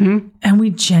do and we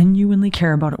genuinely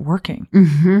care about it working.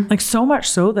 Like so much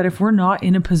so that if we're not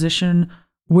in a position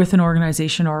with an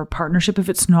organization or a partnership, if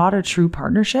it's not a true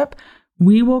partnership,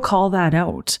 we will call that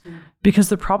out because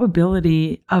the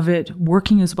probability of it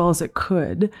working as well as it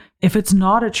could, if it's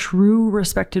not a true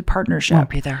respected partnership, won't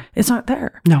be there. It's not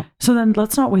there. No. So then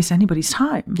let's not waste anybody's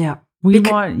time. Yeah. We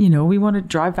want to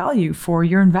drive value for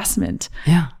your investment.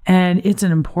 Yeah. And it's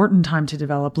an important time to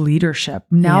develop leadership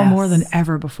now more than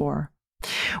ever before.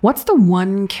 What's the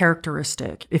one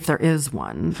characteristic, if there is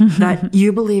one, that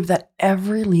you believe that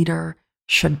every leader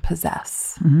should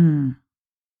possess?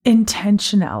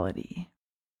 Intentionality.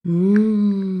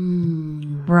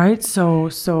 Right?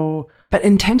 So but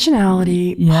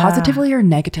intentionality, Yeah. positively or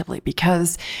negatively,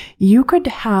 because you could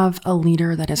have a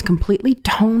leader that is completely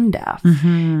tone deaf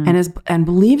and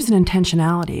believes in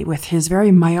intentionality with his very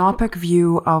myopic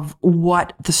view of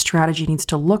what the strategy needs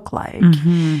to look like.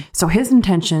 So his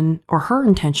intention or her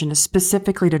intention is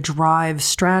specifically to drive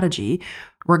strategy,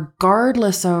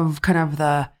 regardless of kind of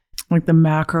the like the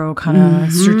macro kind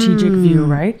of strategic view,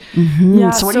 right?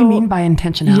 Yeah. So what do you mean by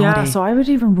intentionality? Yeah. So I would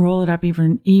even roll it up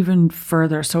even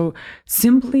further. So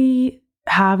simply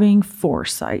having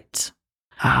foresight,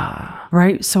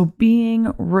 right? So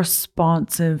being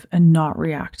responsive and not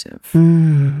reactive,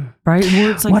 right?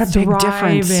 Words like What a big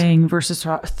difference. thriving versus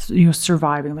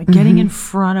surviving, like getting in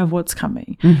front of what's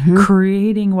coming,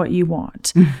 creating what you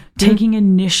want, taking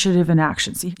initiative and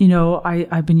action. See,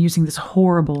 I've been using this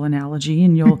horrible analogy,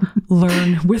 and you'll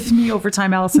learn with me over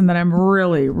time, Allison, that I'm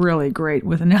really, really great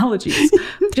with analogies.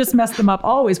 Just mess them up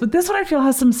always. But this one I feel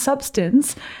has some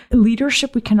substance.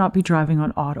 Leadership, we cannot be driving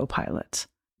on autopilot.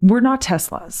 We're not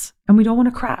Teslas, and we don't want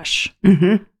to crash.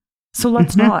 So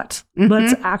let's not.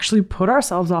 Let's actually put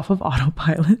ourselves off of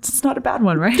autopilot. It's not a bad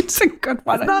one, right? It's a good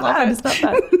one. It's not bad. It's not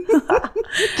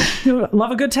bad. Love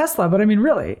a good Tesla, but I mean,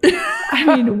 really,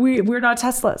 we're not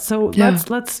Tesla. So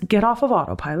let's get off of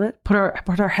autopilot. Put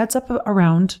our heads up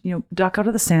around. Duck out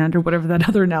of the sand, or whatever that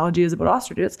other analogy is about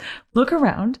ostriches. Look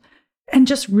around, and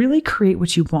just really create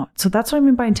what you want. So that's what I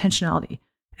mean by intentionality,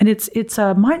 and it's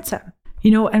a mindset.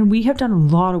 And we have done a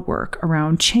lot of work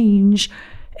around change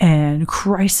and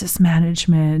crisis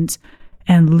management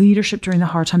and leadership during the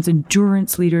hard times,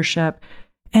 endurance leadership.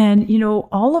 And,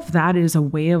 all of that is a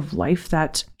way of life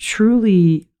that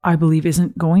truly, I believe,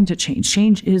 isn't going to change.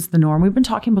 Change is the norm. We've been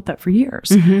talking about that for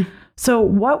years. So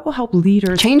what will help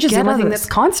leaders change is get the only out of thing this?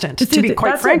 that's constant, to be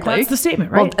quite frankly. That's the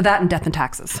statement, right? Well, that and death and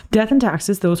taxes. Death and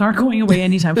taxes, those aren't going away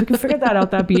anytime. If we can figure that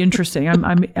out, that'd be interesting.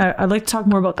 I'd like to talk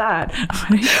more about that.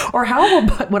 Right? Or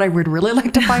what I would really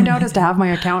like to find out is to have my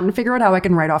accountant figure out how I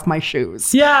can write off my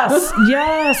shoes.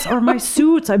 Yes. Or my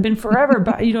suits. I've been forever.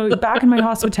 Back in my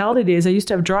hospitality days, I used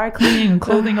to have dry cleaning and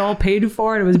clothing all paid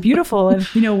for. And it was beautiful.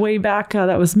 And, way back,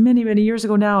 that was many, many years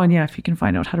ago now. And if you can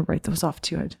find out how to write those off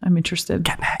too, I'm interested.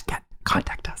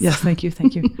 Contact us. Yes, thank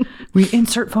you. We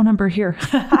insert phone number here.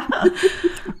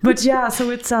 But so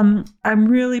it's I'm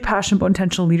really passionate about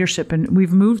intentional leadership, and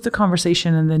we've moved the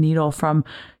conversation and the needle from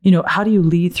how do you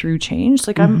lead through change?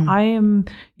 Like I am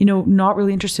not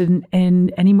really interested in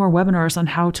any more webinars on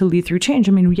how to lead through change.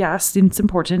 I mean, yes, it's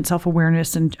important,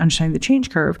 self-awareness and understanding the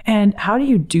change curve. And how do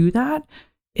you do that?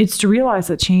 It's to realize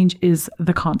that change is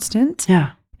the constant.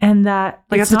 Yeah. And that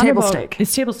it's a table stake.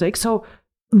 It's table stake. So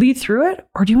lead through it,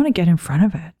 or do you want to get in front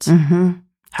of it?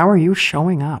 How are you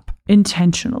showing up?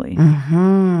 Intentionally.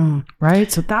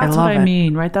 Right? So that's what I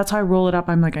mean, right? That's how I roll it up.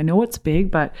 I'm like, I know it's big,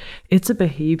 but it's a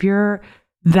behavior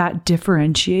that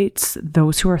differentiates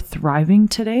those who are thriving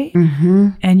today.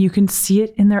 And you can see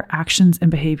it in their actions and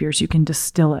behaviors. You can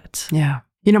distill it. Yeah.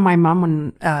 My mom,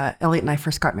 when Elliot and I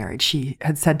first got married, she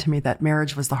had said to me that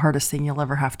marriage was the hardest thing you'll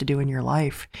ever have to do in your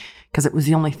life, because it was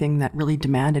the only thing that really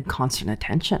demanded constant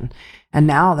attention. And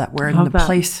now that we're in the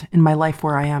place in my life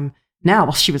where I am now,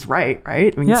 well, she was right?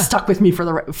 I mean, stuck with me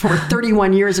for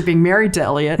 31 years of being married to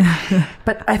Elliot.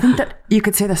 But I think that you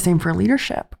could say the same for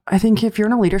leadership. I think if you're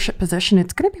in a leadership position,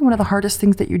 it's going to be one of the hardest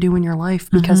things that you do in your life,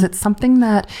 because it's something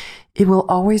that it will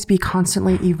always be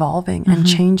constantly evolving and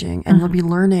changing, and you'll be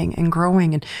learning and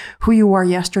growing, and who you are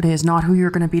yesterday is not who you're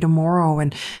going to be tomorrow.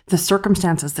 And the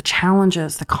circumstances, the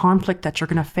challenges, the conflict that you're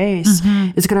going to face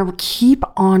is going to keep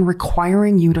on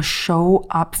requiring you to show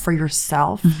up for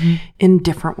yourself in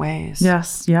different ways.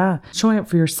 Yes. Yeah. Showing up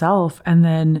for yourself, and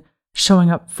then showing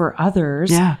up for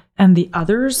others. Yeah. And the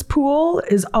others pool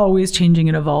is always changing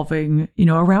and evolving,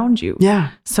 around you. Yeah.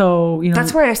 So,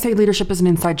 that's why I say leadership is an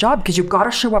inside job, because you've got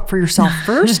to show up for yourself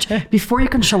first before you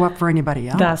can show up for anybody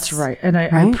else. That's right. And I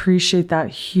appreciate that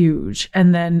huge.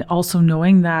 And then also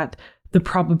knowing that the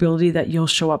probability that you'll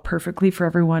show up perfectly for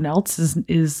everyone else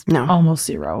is almost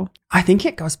zero. I think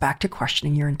it goes back to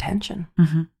questioning your intention.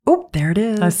 Oh, there it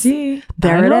is. I see.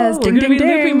 There it is. Ding, We're going to be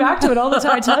ding, looping back to it all the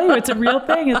time. I tell you, it's a real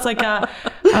thing. It's like a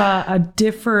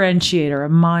differentiator, a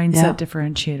mindset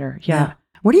differentiator. Yeah.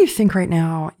 What do you think right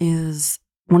now is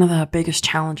one of the biggest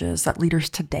challenges that leaders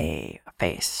today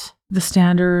face? The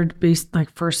standard based,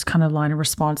 first kind of line of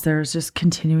response there is just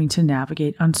continuing to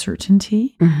navigate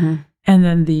uncertainty. And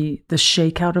then the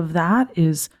shakeout of that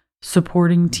is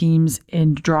supporting teams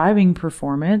in driving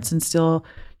performance and still,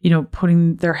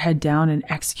 putting their head down and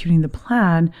executing the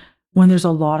plan when there's a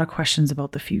lot of questions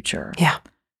about the future. Yeah.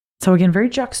 So again, very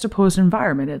juxtaposed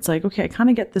environment. It's like, okay, I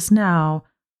kind of get this now,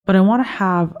 but I want to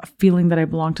have a feeling that I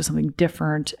belong to something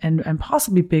different and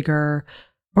possibly bigger,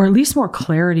 or at least more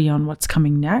clarity on what's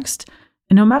coming next.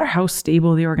 And no matter how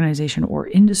stable the organization or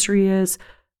industry is,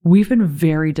 we've been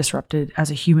very disrupted as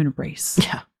a human race.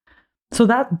 Yeah. So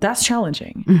that's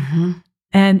challenging. Mm-hmm.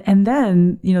 And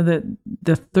then,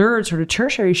 the third sort of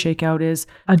tertiary shakeout is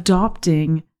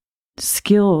adopting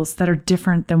skills that are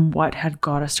different than what had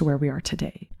got us to where we are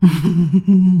today.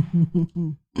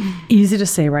 Easy to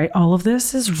say, right? All of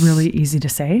this is really easy to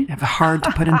say. Hard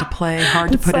to put into play,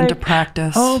 hard to put into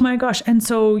practice. Oh my gosh. And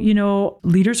so,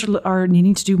 leaders are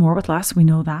needing to do more with less. We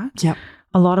know that. Yep.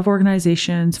 A lot of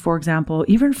organizations, for example,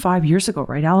 even 5 years ago,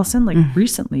 right, Allison,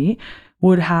 recently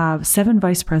would have 7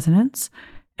 vice presidents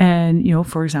and,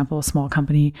 for example, a small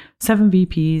company, 7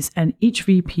 VPs, and each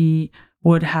VP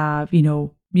would have,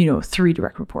 3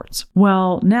 direct reports.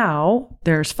 Well, now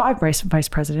there's 5 vice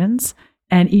presidents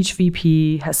and each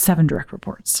VP has 7 direct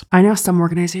reports. I know some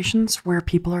organizations where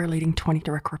people are leading 20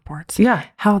 direct reports. Yeah.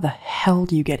 How the hell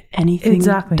do you get anything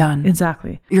done?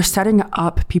 Exactly. You're setting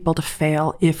up people to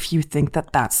fail if you think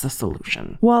that that's the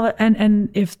solution. Well, and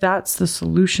if that's the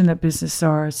solution that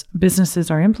businesses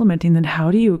are implementing, then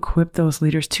how do you equip those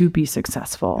leaders to be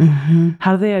successful? Mm-hmm.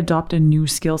 How do they adopt a new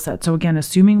skill set? So again,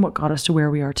 assuming what got us to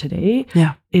where we are today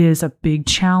is a big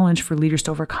challenge for leaders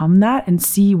to overcome that and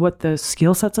see what the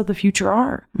skill sets of the future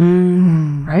are,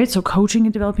 right? So coaching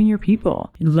and developing your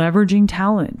people, leveraging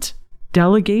talent,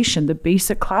 delegation, the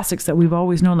basic classics that we've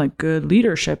always known like good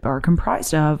leadership are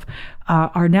comprised of,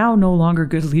 are now no longer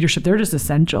good leadership. They're just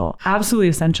essential, absolutely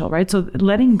essential, right? So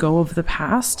letting go of the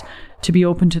past to be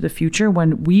open to the future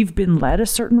when we've been led a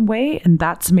certain way and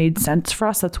that's made sense for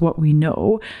us, that's what we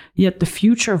know, yet the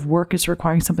future of work is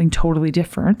requiring something totally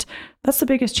different. That's the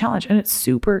biggest challenge. And it's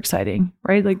super exciting,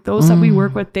 right? Like those that we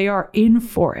work with, they are in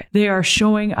for it. They are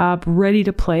showing up ready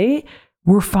to play.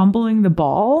 We're fumbling the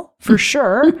ball for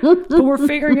sure, but we're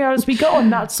figuring it out as we go.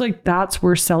 And that's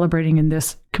we're celebrating in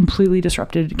this completely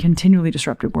disrupted, continually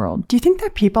disrupted world. Do you think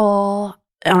that people,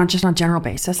 just on a general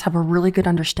basis, have a really good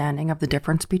understanding of the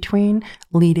difference between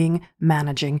leading,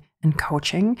 managing, and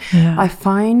coaching? Yeah. I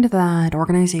find that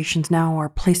organizations now are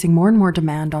placing more and more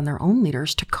demand on their own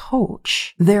leaders to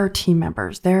coach their team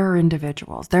members, their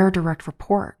individuals, their direct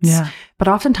reports. Yeah. But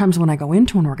oftentimes when I go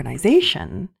into an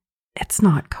organization, it's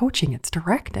not coaching, it's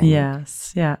directing.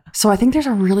 Yes. Yeah. So I think there's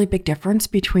a really big difference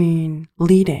between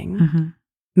leading,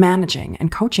 managing, and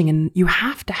coaching. And you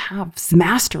have to have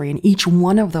mastery in each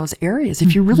one of those areas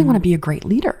if you really want to be a great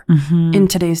leader in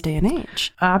today's day and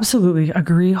age. Absolutely.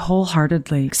 Agree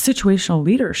wholeheartedly. Situational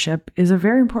leadership is a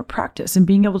very important practice, and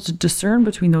being able to discern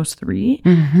between those three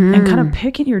and kind of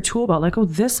pick in your tool belt, like, oh,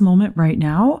 this moment right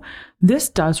now, this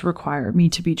does require me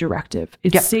to be directive.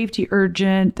 It's safety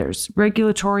urgent. There's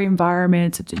regulatory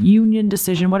environments. It's a union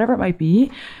decision, whatever it might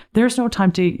be. There's no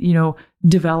time to,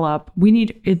 develop.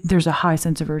 There's a high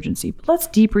sense of urgency. But let's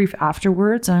debrief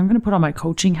afterwards. And I'm going to put on my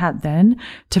coaching hat then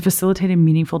to facilitate a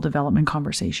meaningful development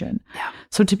conversation. Yeah.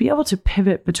 So to be able to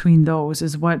pivot between those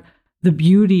is what the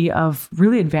beauty of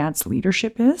really advanced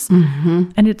leadership is.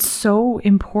 And it's so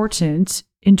important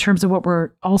in terms of what we're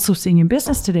also seeing in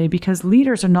business today, because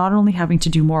leaders are not only having to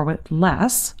do more with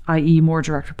less, i.e. more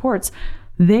direct reports,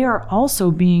 they are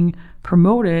also being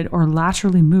promoted or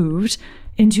laterally moved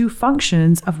into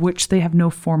functions of which they have no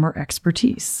former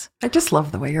expertise. I just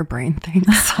love the way your brain thinks.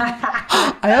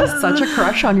 I have such a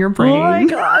crush on your brain. Oh my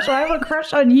gosh, I have a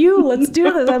crush on you. Let's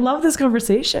do this. I love this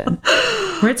conversation.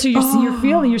 Right? So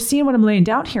you're seeing what I'm laying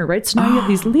down here, right? So now you have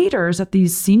these leaders at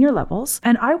these senior levels,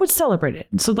 and I would celebrate it.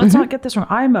 So let's not get this wrong.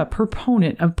 I'm a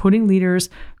proponent of putting leaders,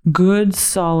 good,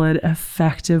 solid,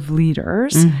 effective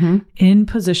leaders in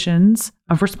positions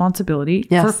of responsibility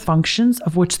for functions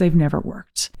of which they've never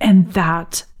worked. And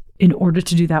that, in order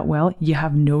to do that well, you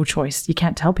have no choice. You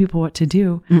can't tell people what to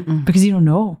do because you don't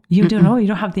know. You don't know. You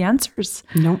don't have the answers.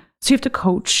 Nope. So you have to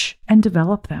coach and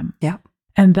develop them. Yeah.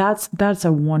 And that's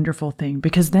a wonderful thing,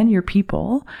 because then your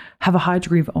people have a high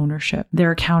degree of ownership.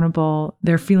 They're accountable.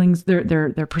 Their feelings,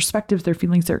 their perspectives, their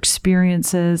feelings, their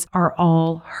experiences are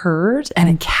all heard. And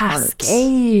it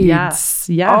cascades. Yes.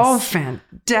 Oh,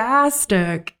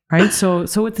 fantastic. Right. So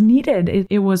it's needed.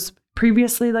 It was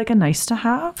previously like a nice to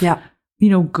have. Yeah.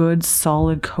 Good,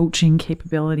 solid coaching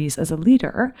capabilities as a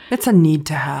leader. It's a need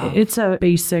to have. It's a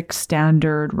basic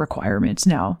standard requirement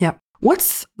now. Yep.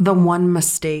 What's the one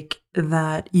mistake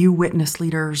that you witness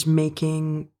leaders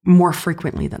making more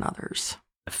frequently than others?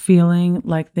 Feeling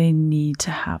like they need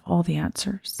to have all the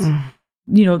answers.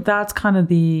 That's kind of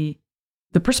the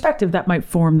perspective that might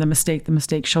form the mistake. The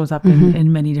mistake shows up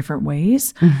in many different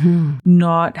ways.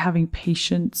 Not having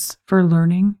patience for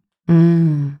learning.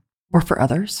 Or for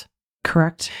others.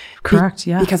 Correct.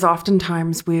 Yeah. Because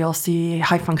oftentimes we'll see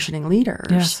high functioning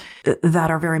leaders that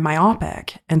are very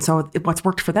myopic. And so what's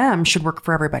worked for them should work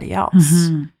for everybody else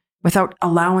without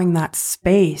allowing that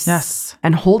space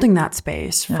and holding that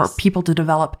space for people to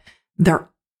develop their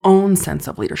own sense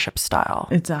of leadership style.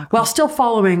 Exactly. While still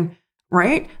following,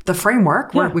 right, the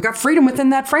framework. We got freedom within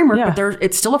that framework, but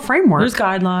it's still a framework. There's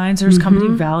guidelines, there's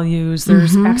company values,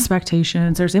 there's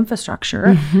expectations, there's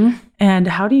infrastructure. And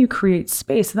how do you create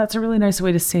space? And that's a really nice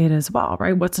way to say it as well,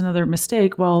 right? What's another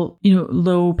mistake? Well,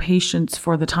 low patience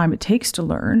for the time it takes to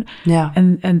learn. Yeah.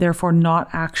 And therefore not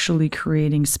actually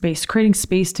creating space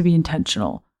to be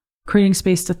intentional. Creating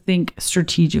space to think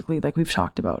strategically, like we've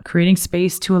talked about, creating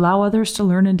space to allow others to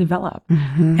learn and develop.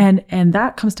 And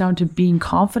that comes down to being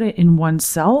confident in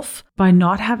oneself by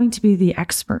not having to be the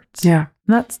expert. Yeah.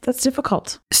 And that's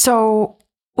difficult. So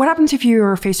what happens if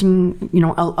you're facing,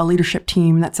 a leadership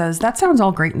team that says, that sounds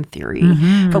all great in theory,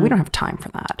 but we don't have time for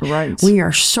that. Right. We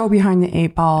are so behind the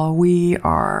 8 ball. We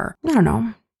are,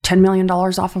 $10 million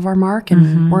off of our mark,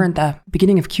 and we're at the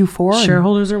beginning of Q4.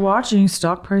 Shareholders are watching,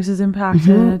 stock prices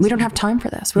impacted. We don't have time for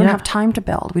this. We don't have time to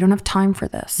build. We don't have time for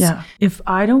this. Yeah. If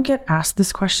I don't get asked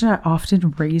this question, I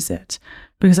often raise it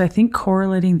because I think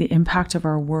correlating the impact of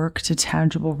our work to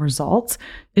tangible results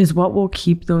is what will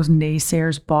keep those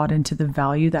naysayers bought into the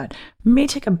value that may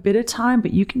take a bit of time,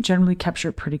 but you can generally capture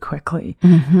it pretty quickly.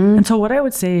 And so what I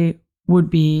would say would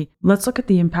be, let's look at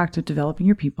the impact of developing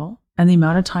your people and the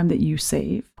amount of time that you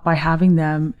save by having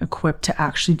them equipped to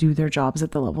actually do their jobs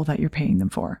at the level that you're paying them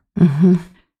for.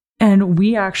 And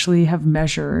we actually have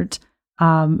measured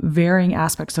varying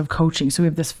aspects of coaching. So we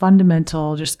have this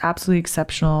fundamental, just absolutely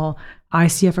exceptional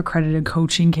ICF accredited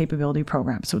coaching capability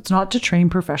program. So it's not to train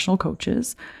professional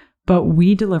coaches, but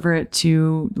we deliver it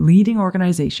to leading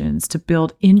organizations to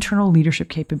build internal leadership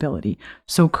capability.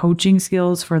 So coaching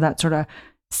skills for that sort of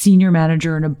senior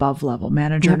manager and above level,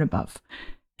 and above.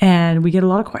 And we get a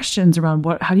lot of questions around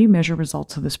how do you measure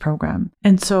results of this program?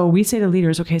 And so we say to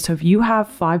leaders, okay, so if you have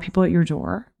 5 people at your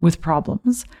door with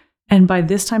problems, and by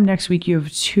this time next week you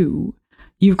have 2,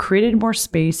 you've created more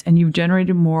space and you've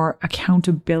generated more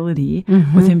accountability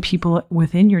within people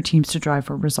within your teams to drive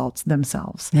for results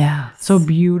themselves. Yeah. So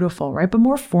beautiful, right? But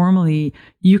more formally,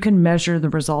 you can measure the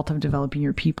result of developing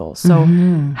your people. So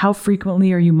how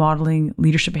frequently are you modeling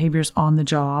leadership behaviors on the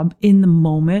job in the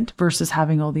moment versus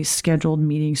having all these scheduled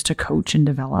meetings to coach and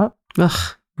develop?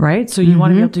 Right? So you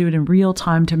want to be able to do it in real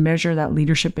time to measure that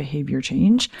leadership behavior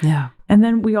change. Yeah. And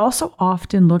then we also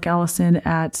often look, Allison,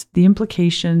 at the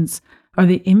implications or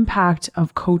the impact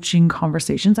of coaching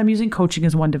conversations. I'm using coaching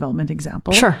as one development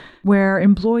example. Sure. Where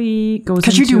employee goes into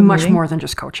because you do much meeting. more than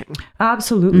just coaching.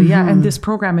 Absolutely. Yeah. And this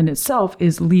program in itself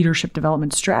is leadership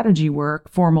development strategy work,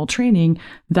 formal training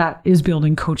that is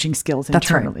building coaching skills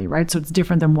internally, right? So it's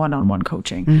different than one-on-one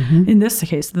coaching. In this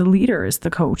case, the leader is the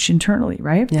coach internally,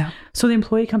 right? Yeah. So the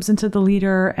employee comes into the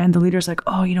leader and the leader's like,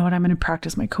 oh, you know what? I'm going to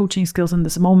practice my coaching skills in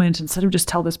this moment instead of just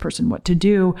tell this person what to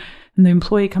do. And the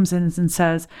employee comes in and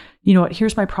says, you know what,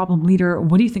 here's my problem, leader.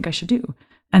 What do you think I should do?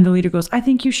 And the leader goes, I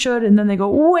think you should. And then they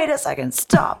go, wait a second,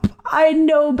 stop. I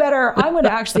know better. I'm going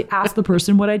to actually ask the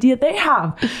person what idea they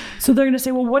have. So they're going to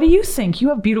say, well, what do you think? You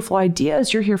have beautiful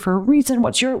ideas. You're here for a reason.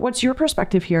 What's your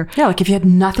perspective here? Yeah, like if you had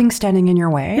nothing standing in your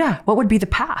way, what would be the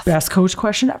path? Best coach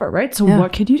question ever, right? So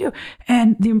what could you do?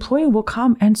 And the employee will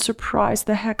come and surprise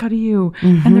the heck out of you.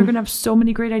 And they're going to have so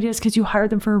many great ideas because you hired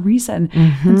them for a reason.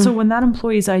 And so when that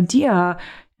employee's idea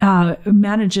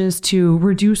manages to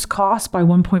reduce costs by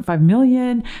 1.5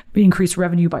 million, increase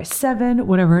revenue by 7,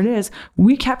 whatever it is,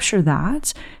 we capture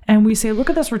that and we say, look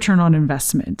at this return on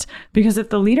investment. Because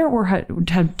if the leader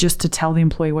had just to tell the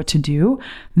employee what to do,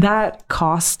 that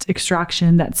cost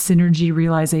extraction, that synergy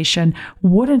realization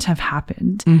wouldn't have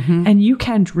happened. And you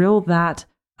can drill that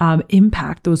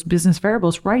impact, those business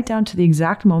variables, right down to the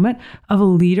exact moment of a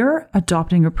leader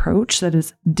adopting approach that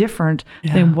is different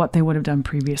than what they would have done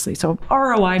previously. So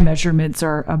ROI measurements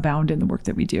are abound in the work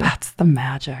that we do. That's the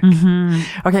magic.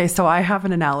 Okay, so I have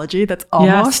an analogy that's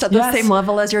almost at the same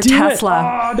level as your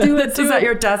Tesla. Do it. This is at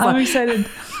your Tesla. I'm excited.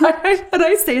 And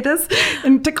I say this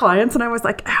to clients, and I was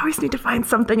like, I always need to find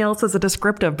something else as a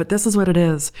descriptive, but this is what it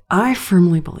is. I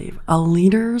firmly believe a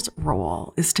leader's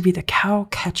role is to be the cow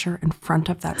catcher in front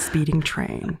of that speeding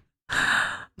train.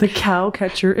 The cow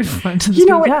catcher in front of the You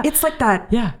know what? It's like that.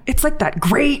 Yeah. It's like that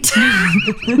grate.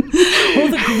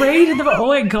 The grate in the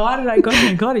I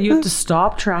got it. You have to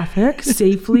stop traffic,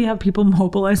 safely have people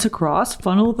mobilize across,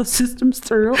 funnel the systems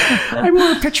through. I'm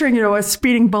more picturing, a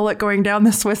speeding bullet going down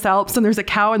the Swiss Alps and there's a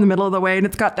cow in the middle of the way and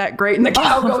it's got that grate and the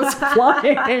cow goes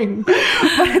flying.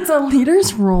 But it's a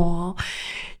leader's role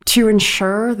to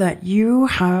ensure that you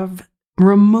have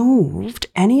removed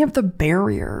any of the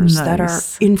barriers that are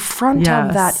in front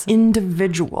of that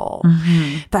individual.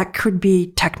 That could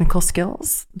be technical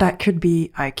skills, that could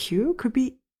be IQ, could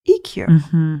be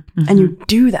EQ. And you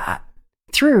do that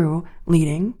through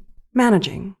leading,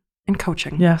 managing, and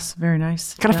coaching. Yes, very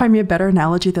nice. Gotta find me a better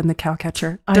analogy than the cow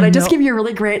catcher. Did I just give you a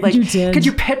really great, like, you did. Could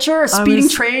you picture a speeding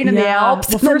train in the Alps?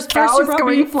 Well, first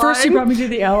you brought me to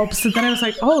the Alps, and then I was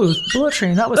like, oh, bullet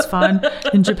train, that was fun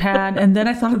in Japan. And then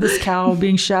I thought of this cow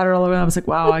being shattered all over. I was like,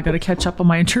 wow, I got to catch up on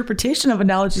my interpretation of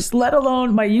analogies, let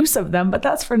alone my use of them. But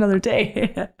that's for another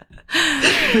day.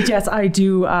 But yes, I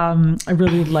do. I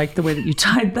really like the way that you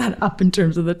tied that up in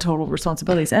terms of the total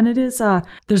responsibilities. And it is,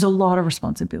 there's a lot of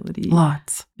responsibility.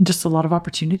 Lots. And just a lot of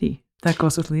opportunity that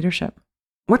goes with leadership.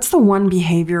 What's the one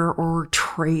behavior or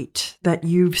trait that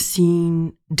you've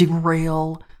seen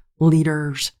derail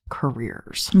leaders'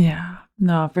 careers? Yeah,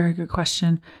 no, very good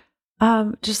question.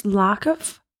 Just lack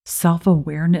of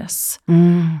self-awareness.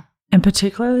 And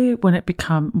particularly when it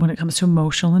comes to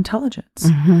emotional intelligence.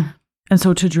 And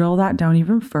so to drill that down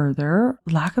even further,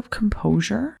 lack of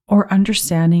composure or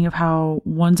understanding of how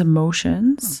one's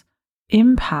emotions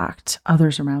impact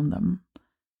others around them.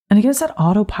 And again, it's that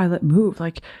autopilot move.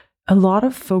 Like a lot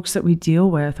of folks that we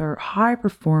deal with are high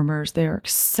performers. They are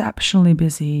exceptionally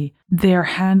busy. They're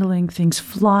handling things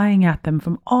flying at them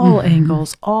from all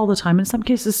angles all the time. In some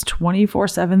cases,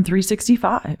 24/7,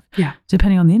 365,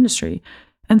 depending on the industry.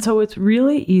 And so it's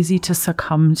really easy to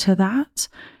succumb to that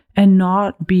and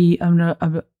not be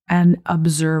an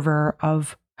observer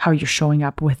of how you're showing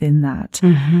up within that.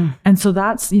 And so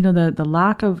that's, the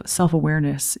lack of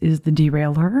self-awareness is the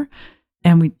derailer.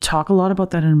 And we talk a lot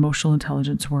about that in emotional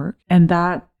intelligence work. And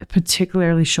that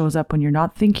particularly shows up when you're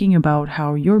not thinking about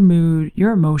how your mood,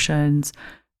 your emotions,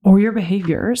 or your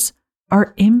behaviors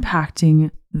are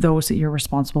impacting those that you're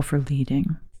responsible for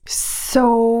leading.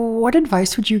 So what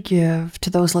advice would you give to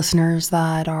those listeners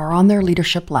that are on their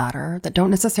leadership ladder that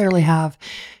don't necessarily have,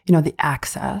 the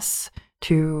access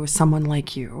to someone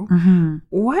like you?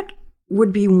 What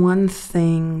would be one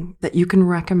thing that you can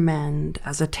recommend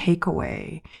as a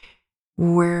takeaway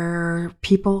where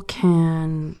people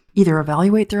can either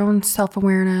evaluate their own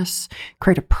self-awareness,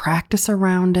 create a practice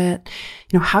around it?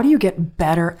 How do you get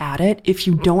better at it if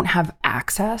you don't have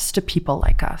access to people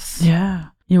like us? Yeah.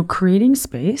 Creating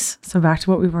space. So back to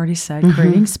what we've already said,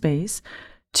 creating space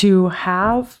to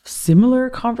have similar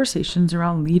conversations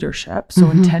around leadership. So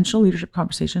intentional leadership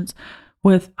conversations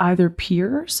with either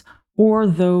peers or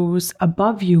those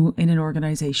above you in an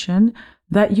organization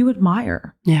that you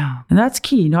admire. Yeah. And that's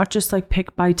key, not just like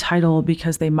pick by title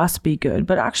because they must be good,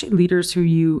 but actually leaders who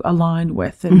you align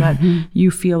with and that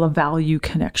you feel a value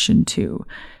connection to.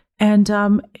 And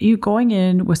you going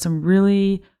in with some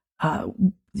really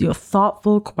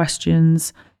thoughtful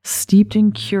questions, steeped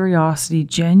in curiosity,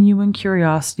 genuine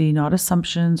curiosity, not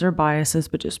assumptions or biases,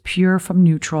 but just pure from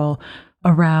neutral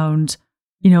around,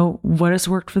 what has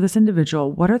worked for this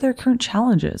individual? What are their current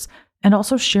challenges? And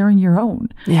also sharing your own.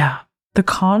 Yeah. The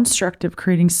construct of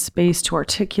creating space to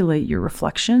articulate your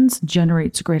reflections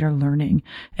generates greater learning.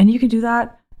 And you can do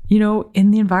that,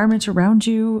 in the environment around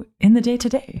you in the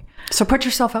day-to-day. So put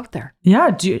yourself out there.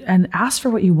 Yeah, and ask for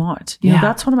what you want.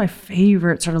 That's one of my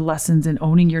favorite sort of lessons in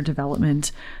owning your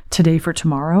development today for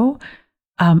tomorrow.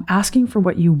 Asking for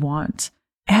what you want.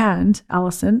 And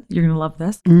Allison, you're going to love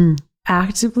this.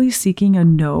 Actively seeking a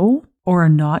no or a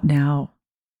not now.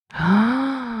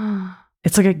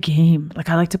 It's like a game. Like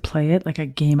I like to play it like a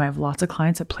game. I have lots of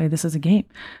clients that play this as a game.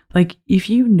 Like if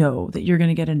you know that you're going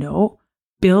to get a no,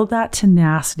 build that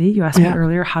tenacity. You asked me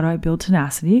earlier, how do I build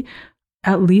tenacity?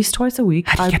 At least twice a week.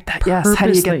 How do you get that? Yes. How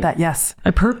do you get that? Yes.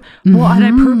 And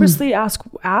I purposely ask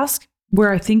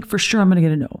where I think for sure I'm going to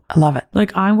get a no. I love it.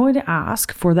 Like I'm going to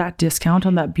ask for that discount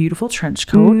on that beautiful trench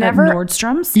coat at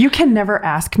Nordstrom's. You can never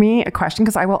ask me a question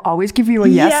because I will always give you a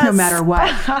yes no matter what.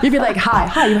 You'd be like,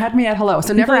 hi, you had me at hello.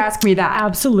 So never ask me that.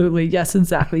 Absolutely. Yes,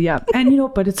 exactly. Yeah. And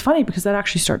but it's funny because that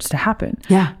actually starts to happen.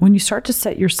 Yeah. When you start to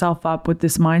set yourself up with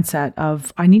this mindset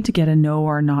of I need to get a no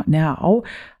or not now,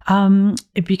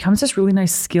 it becomes this really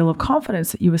nice skill of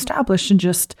confidence that you establish and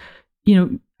just,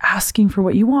 asking for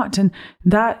what you want. And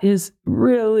that is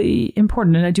really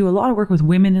important. And I do a lot of work with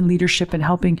women in leadership and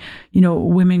helping,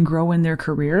 women grow in their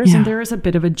careers. Yeah. And there is a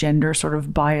bit of a gender sort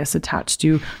of bias attached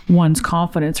to one's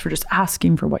confidence for just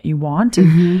asking for what you want.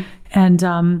 And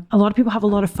a lot of people have a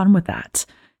lot of fun with that.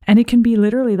 And it can be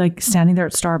literally like standing there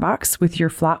at Starbucks with your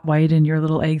flat white and your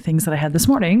little egg things that I had this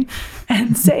morning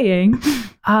and saying,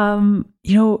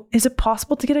 is it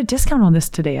possible to get a discount on this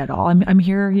today at all? I'm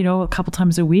here, a couple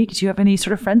times a week. Do you have any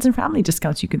sort of friends and family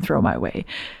discounts you can throw my way?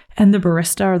 And the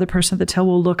barista or the person at the till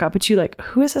will look up at you like,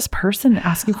 who is this person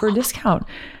asking for a discount?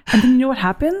 And then you know what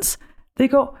happens? They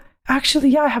go, actually,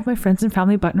 yeah, I have my friends and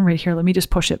family button right here. Let me just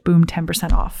push it. Boom,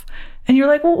 10% off. And you're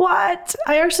like, what?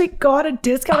 I actually got a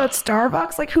discount at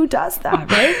Starbucks? Like, who does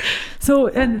that, right? So,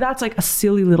 and that's like a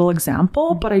silly little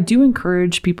example, but I do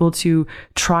encourage people to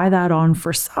try that on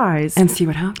for size. And see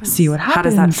what happens. How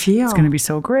does that feel? It's going to be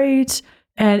so great.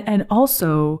 And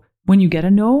also, when you get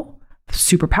a no,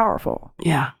 super powerful.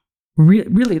 Yeah.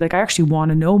 Really, like I actually want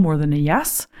to know more than a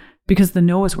yes, because the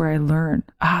no is where I learn.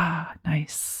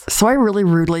 Nice. So I really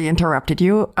rudely interrupted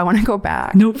you. I want to go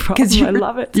back. No problem. I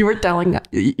love it. You were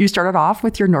you started off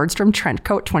with your Nordstrom Trent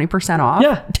coat, 20% off.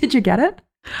 Yeah. Did you get it?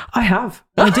 I have.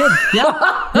 I did. Yeah.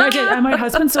 I did. And my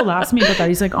husband still laughs at me about that.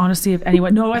 He's like, honestly, if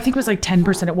anyone, no, I think it was like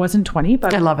 10%. It wasn't 20,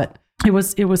 but I love it. It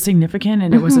was significant,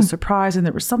 and it was a surprise, and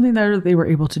there was something that they were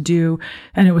able to do.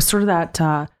 And it was sort of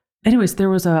that, anyways, there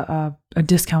was a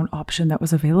discount option that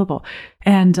was available.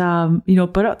 And,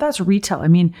 but that's retail. I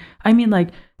mean, like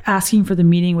asking for the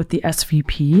meeting with the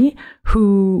SVP,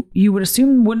 who you would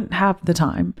assume wouldn't have the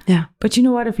time. Yeah. But you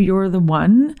know what? If you're the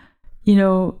one,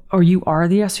 or you are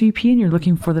the SVP and you're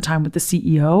looking for the time with the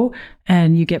CEO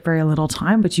and you get very little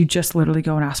time, but you just literally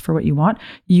go and ask for what you want,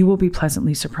 you will be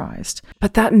pleasantly surprised.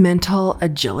 But that mental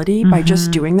agility by just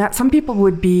doing that, some people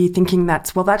would be thinking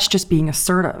that's just being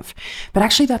assertive. But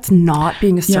actually that's not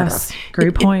being assertive. Yes,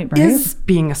 great point, right? It is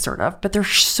being assertive, but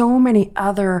there's so many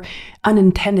other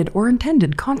unintended or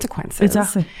intended consequences.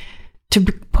 Exactly. To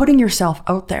putting yourself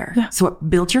out there. Yeah. So it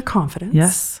builds your confidence.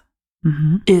 Yes.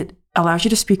 Mm-hmm. It allows you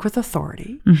to speak with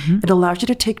authority. Mm-hmm. It allows you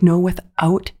to take no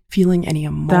without feeling any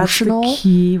emotional That's the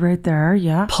key right there.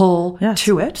 Yeah. pull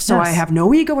to it. So I have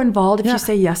no ego involved. If you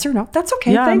say yes or no, that's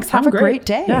okay. Yeah, thanks. Have a great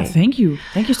day. Yeah, thank you.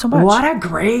 Thank you so much. What a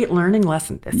great learning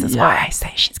lesson. This is why I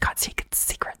say she's got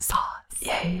secret sauce.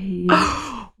 Yay.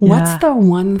 What's the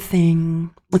one thing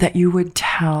that you would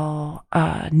tell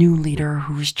a new leader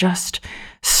who's just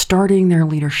starting their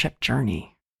leadership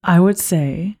journey? I would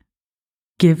say,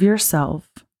 give yourself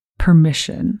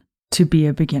permission to be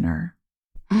a beginner.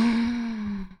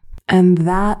 And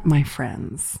that, my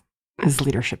friends, is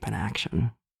leadership in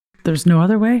action. There's no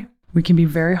other way. We can be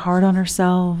very hard on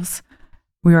ourselves.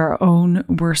 We are our own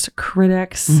worst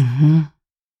critics. Mm-hmm.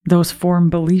 Those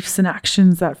form beliefs and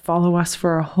actions that follow us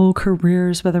for our whole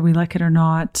careers, whether we like it or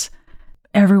not.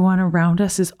 Everyone around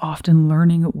us is often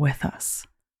learning with us.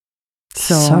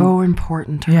 So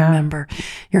important to remember.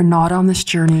 You're not on this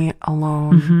journey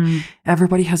alone. Mm-hmm.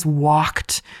 Everybody has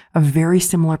walked a very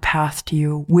similar path to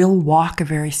you, will walk a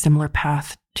very similar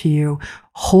path to you.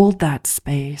 Hold that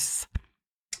space.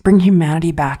 Bring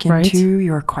humanity back into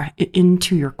your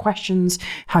questions,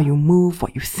 how you move,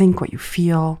 what you think, what you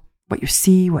feel, what you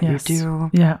see, what you do.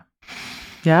 Yeah.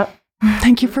 Yeah.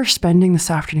 Thank you for spending this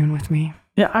afternoon with me.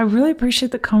 Yeah, I really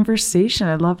appreciate the conversation.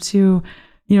 I'd love to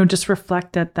just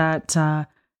reflect at that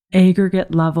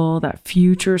aggregate level, that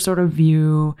future sort of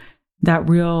view, that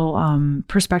real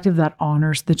perspective that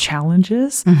honors the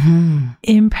challenges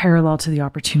in parallel to the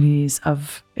opportunities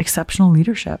of exceptional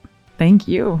leadership. Thank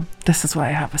you. This is why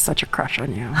I have such a crush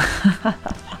on you.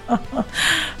 Oh,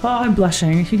 I'm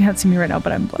blushing. You can't see me right now,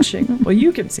 but I'm blushing. Well,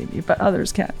 you can see me, but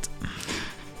others can't.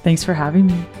 Thanks for having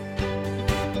me.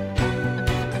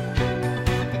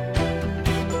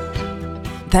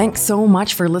 Thanks so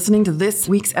much for listening to this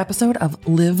week's episode of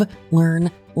Live, Learn,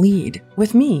 Lead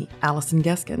with me, Allison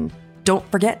Geskin. Don't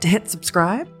forget to hit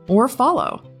subscribe or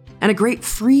follow. And a great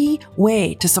free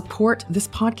way to support this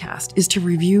podcast is to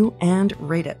review and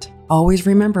rate it. Always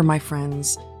remember, my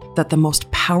friends, that the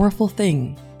most powerful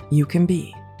thing you can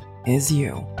be is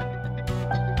you.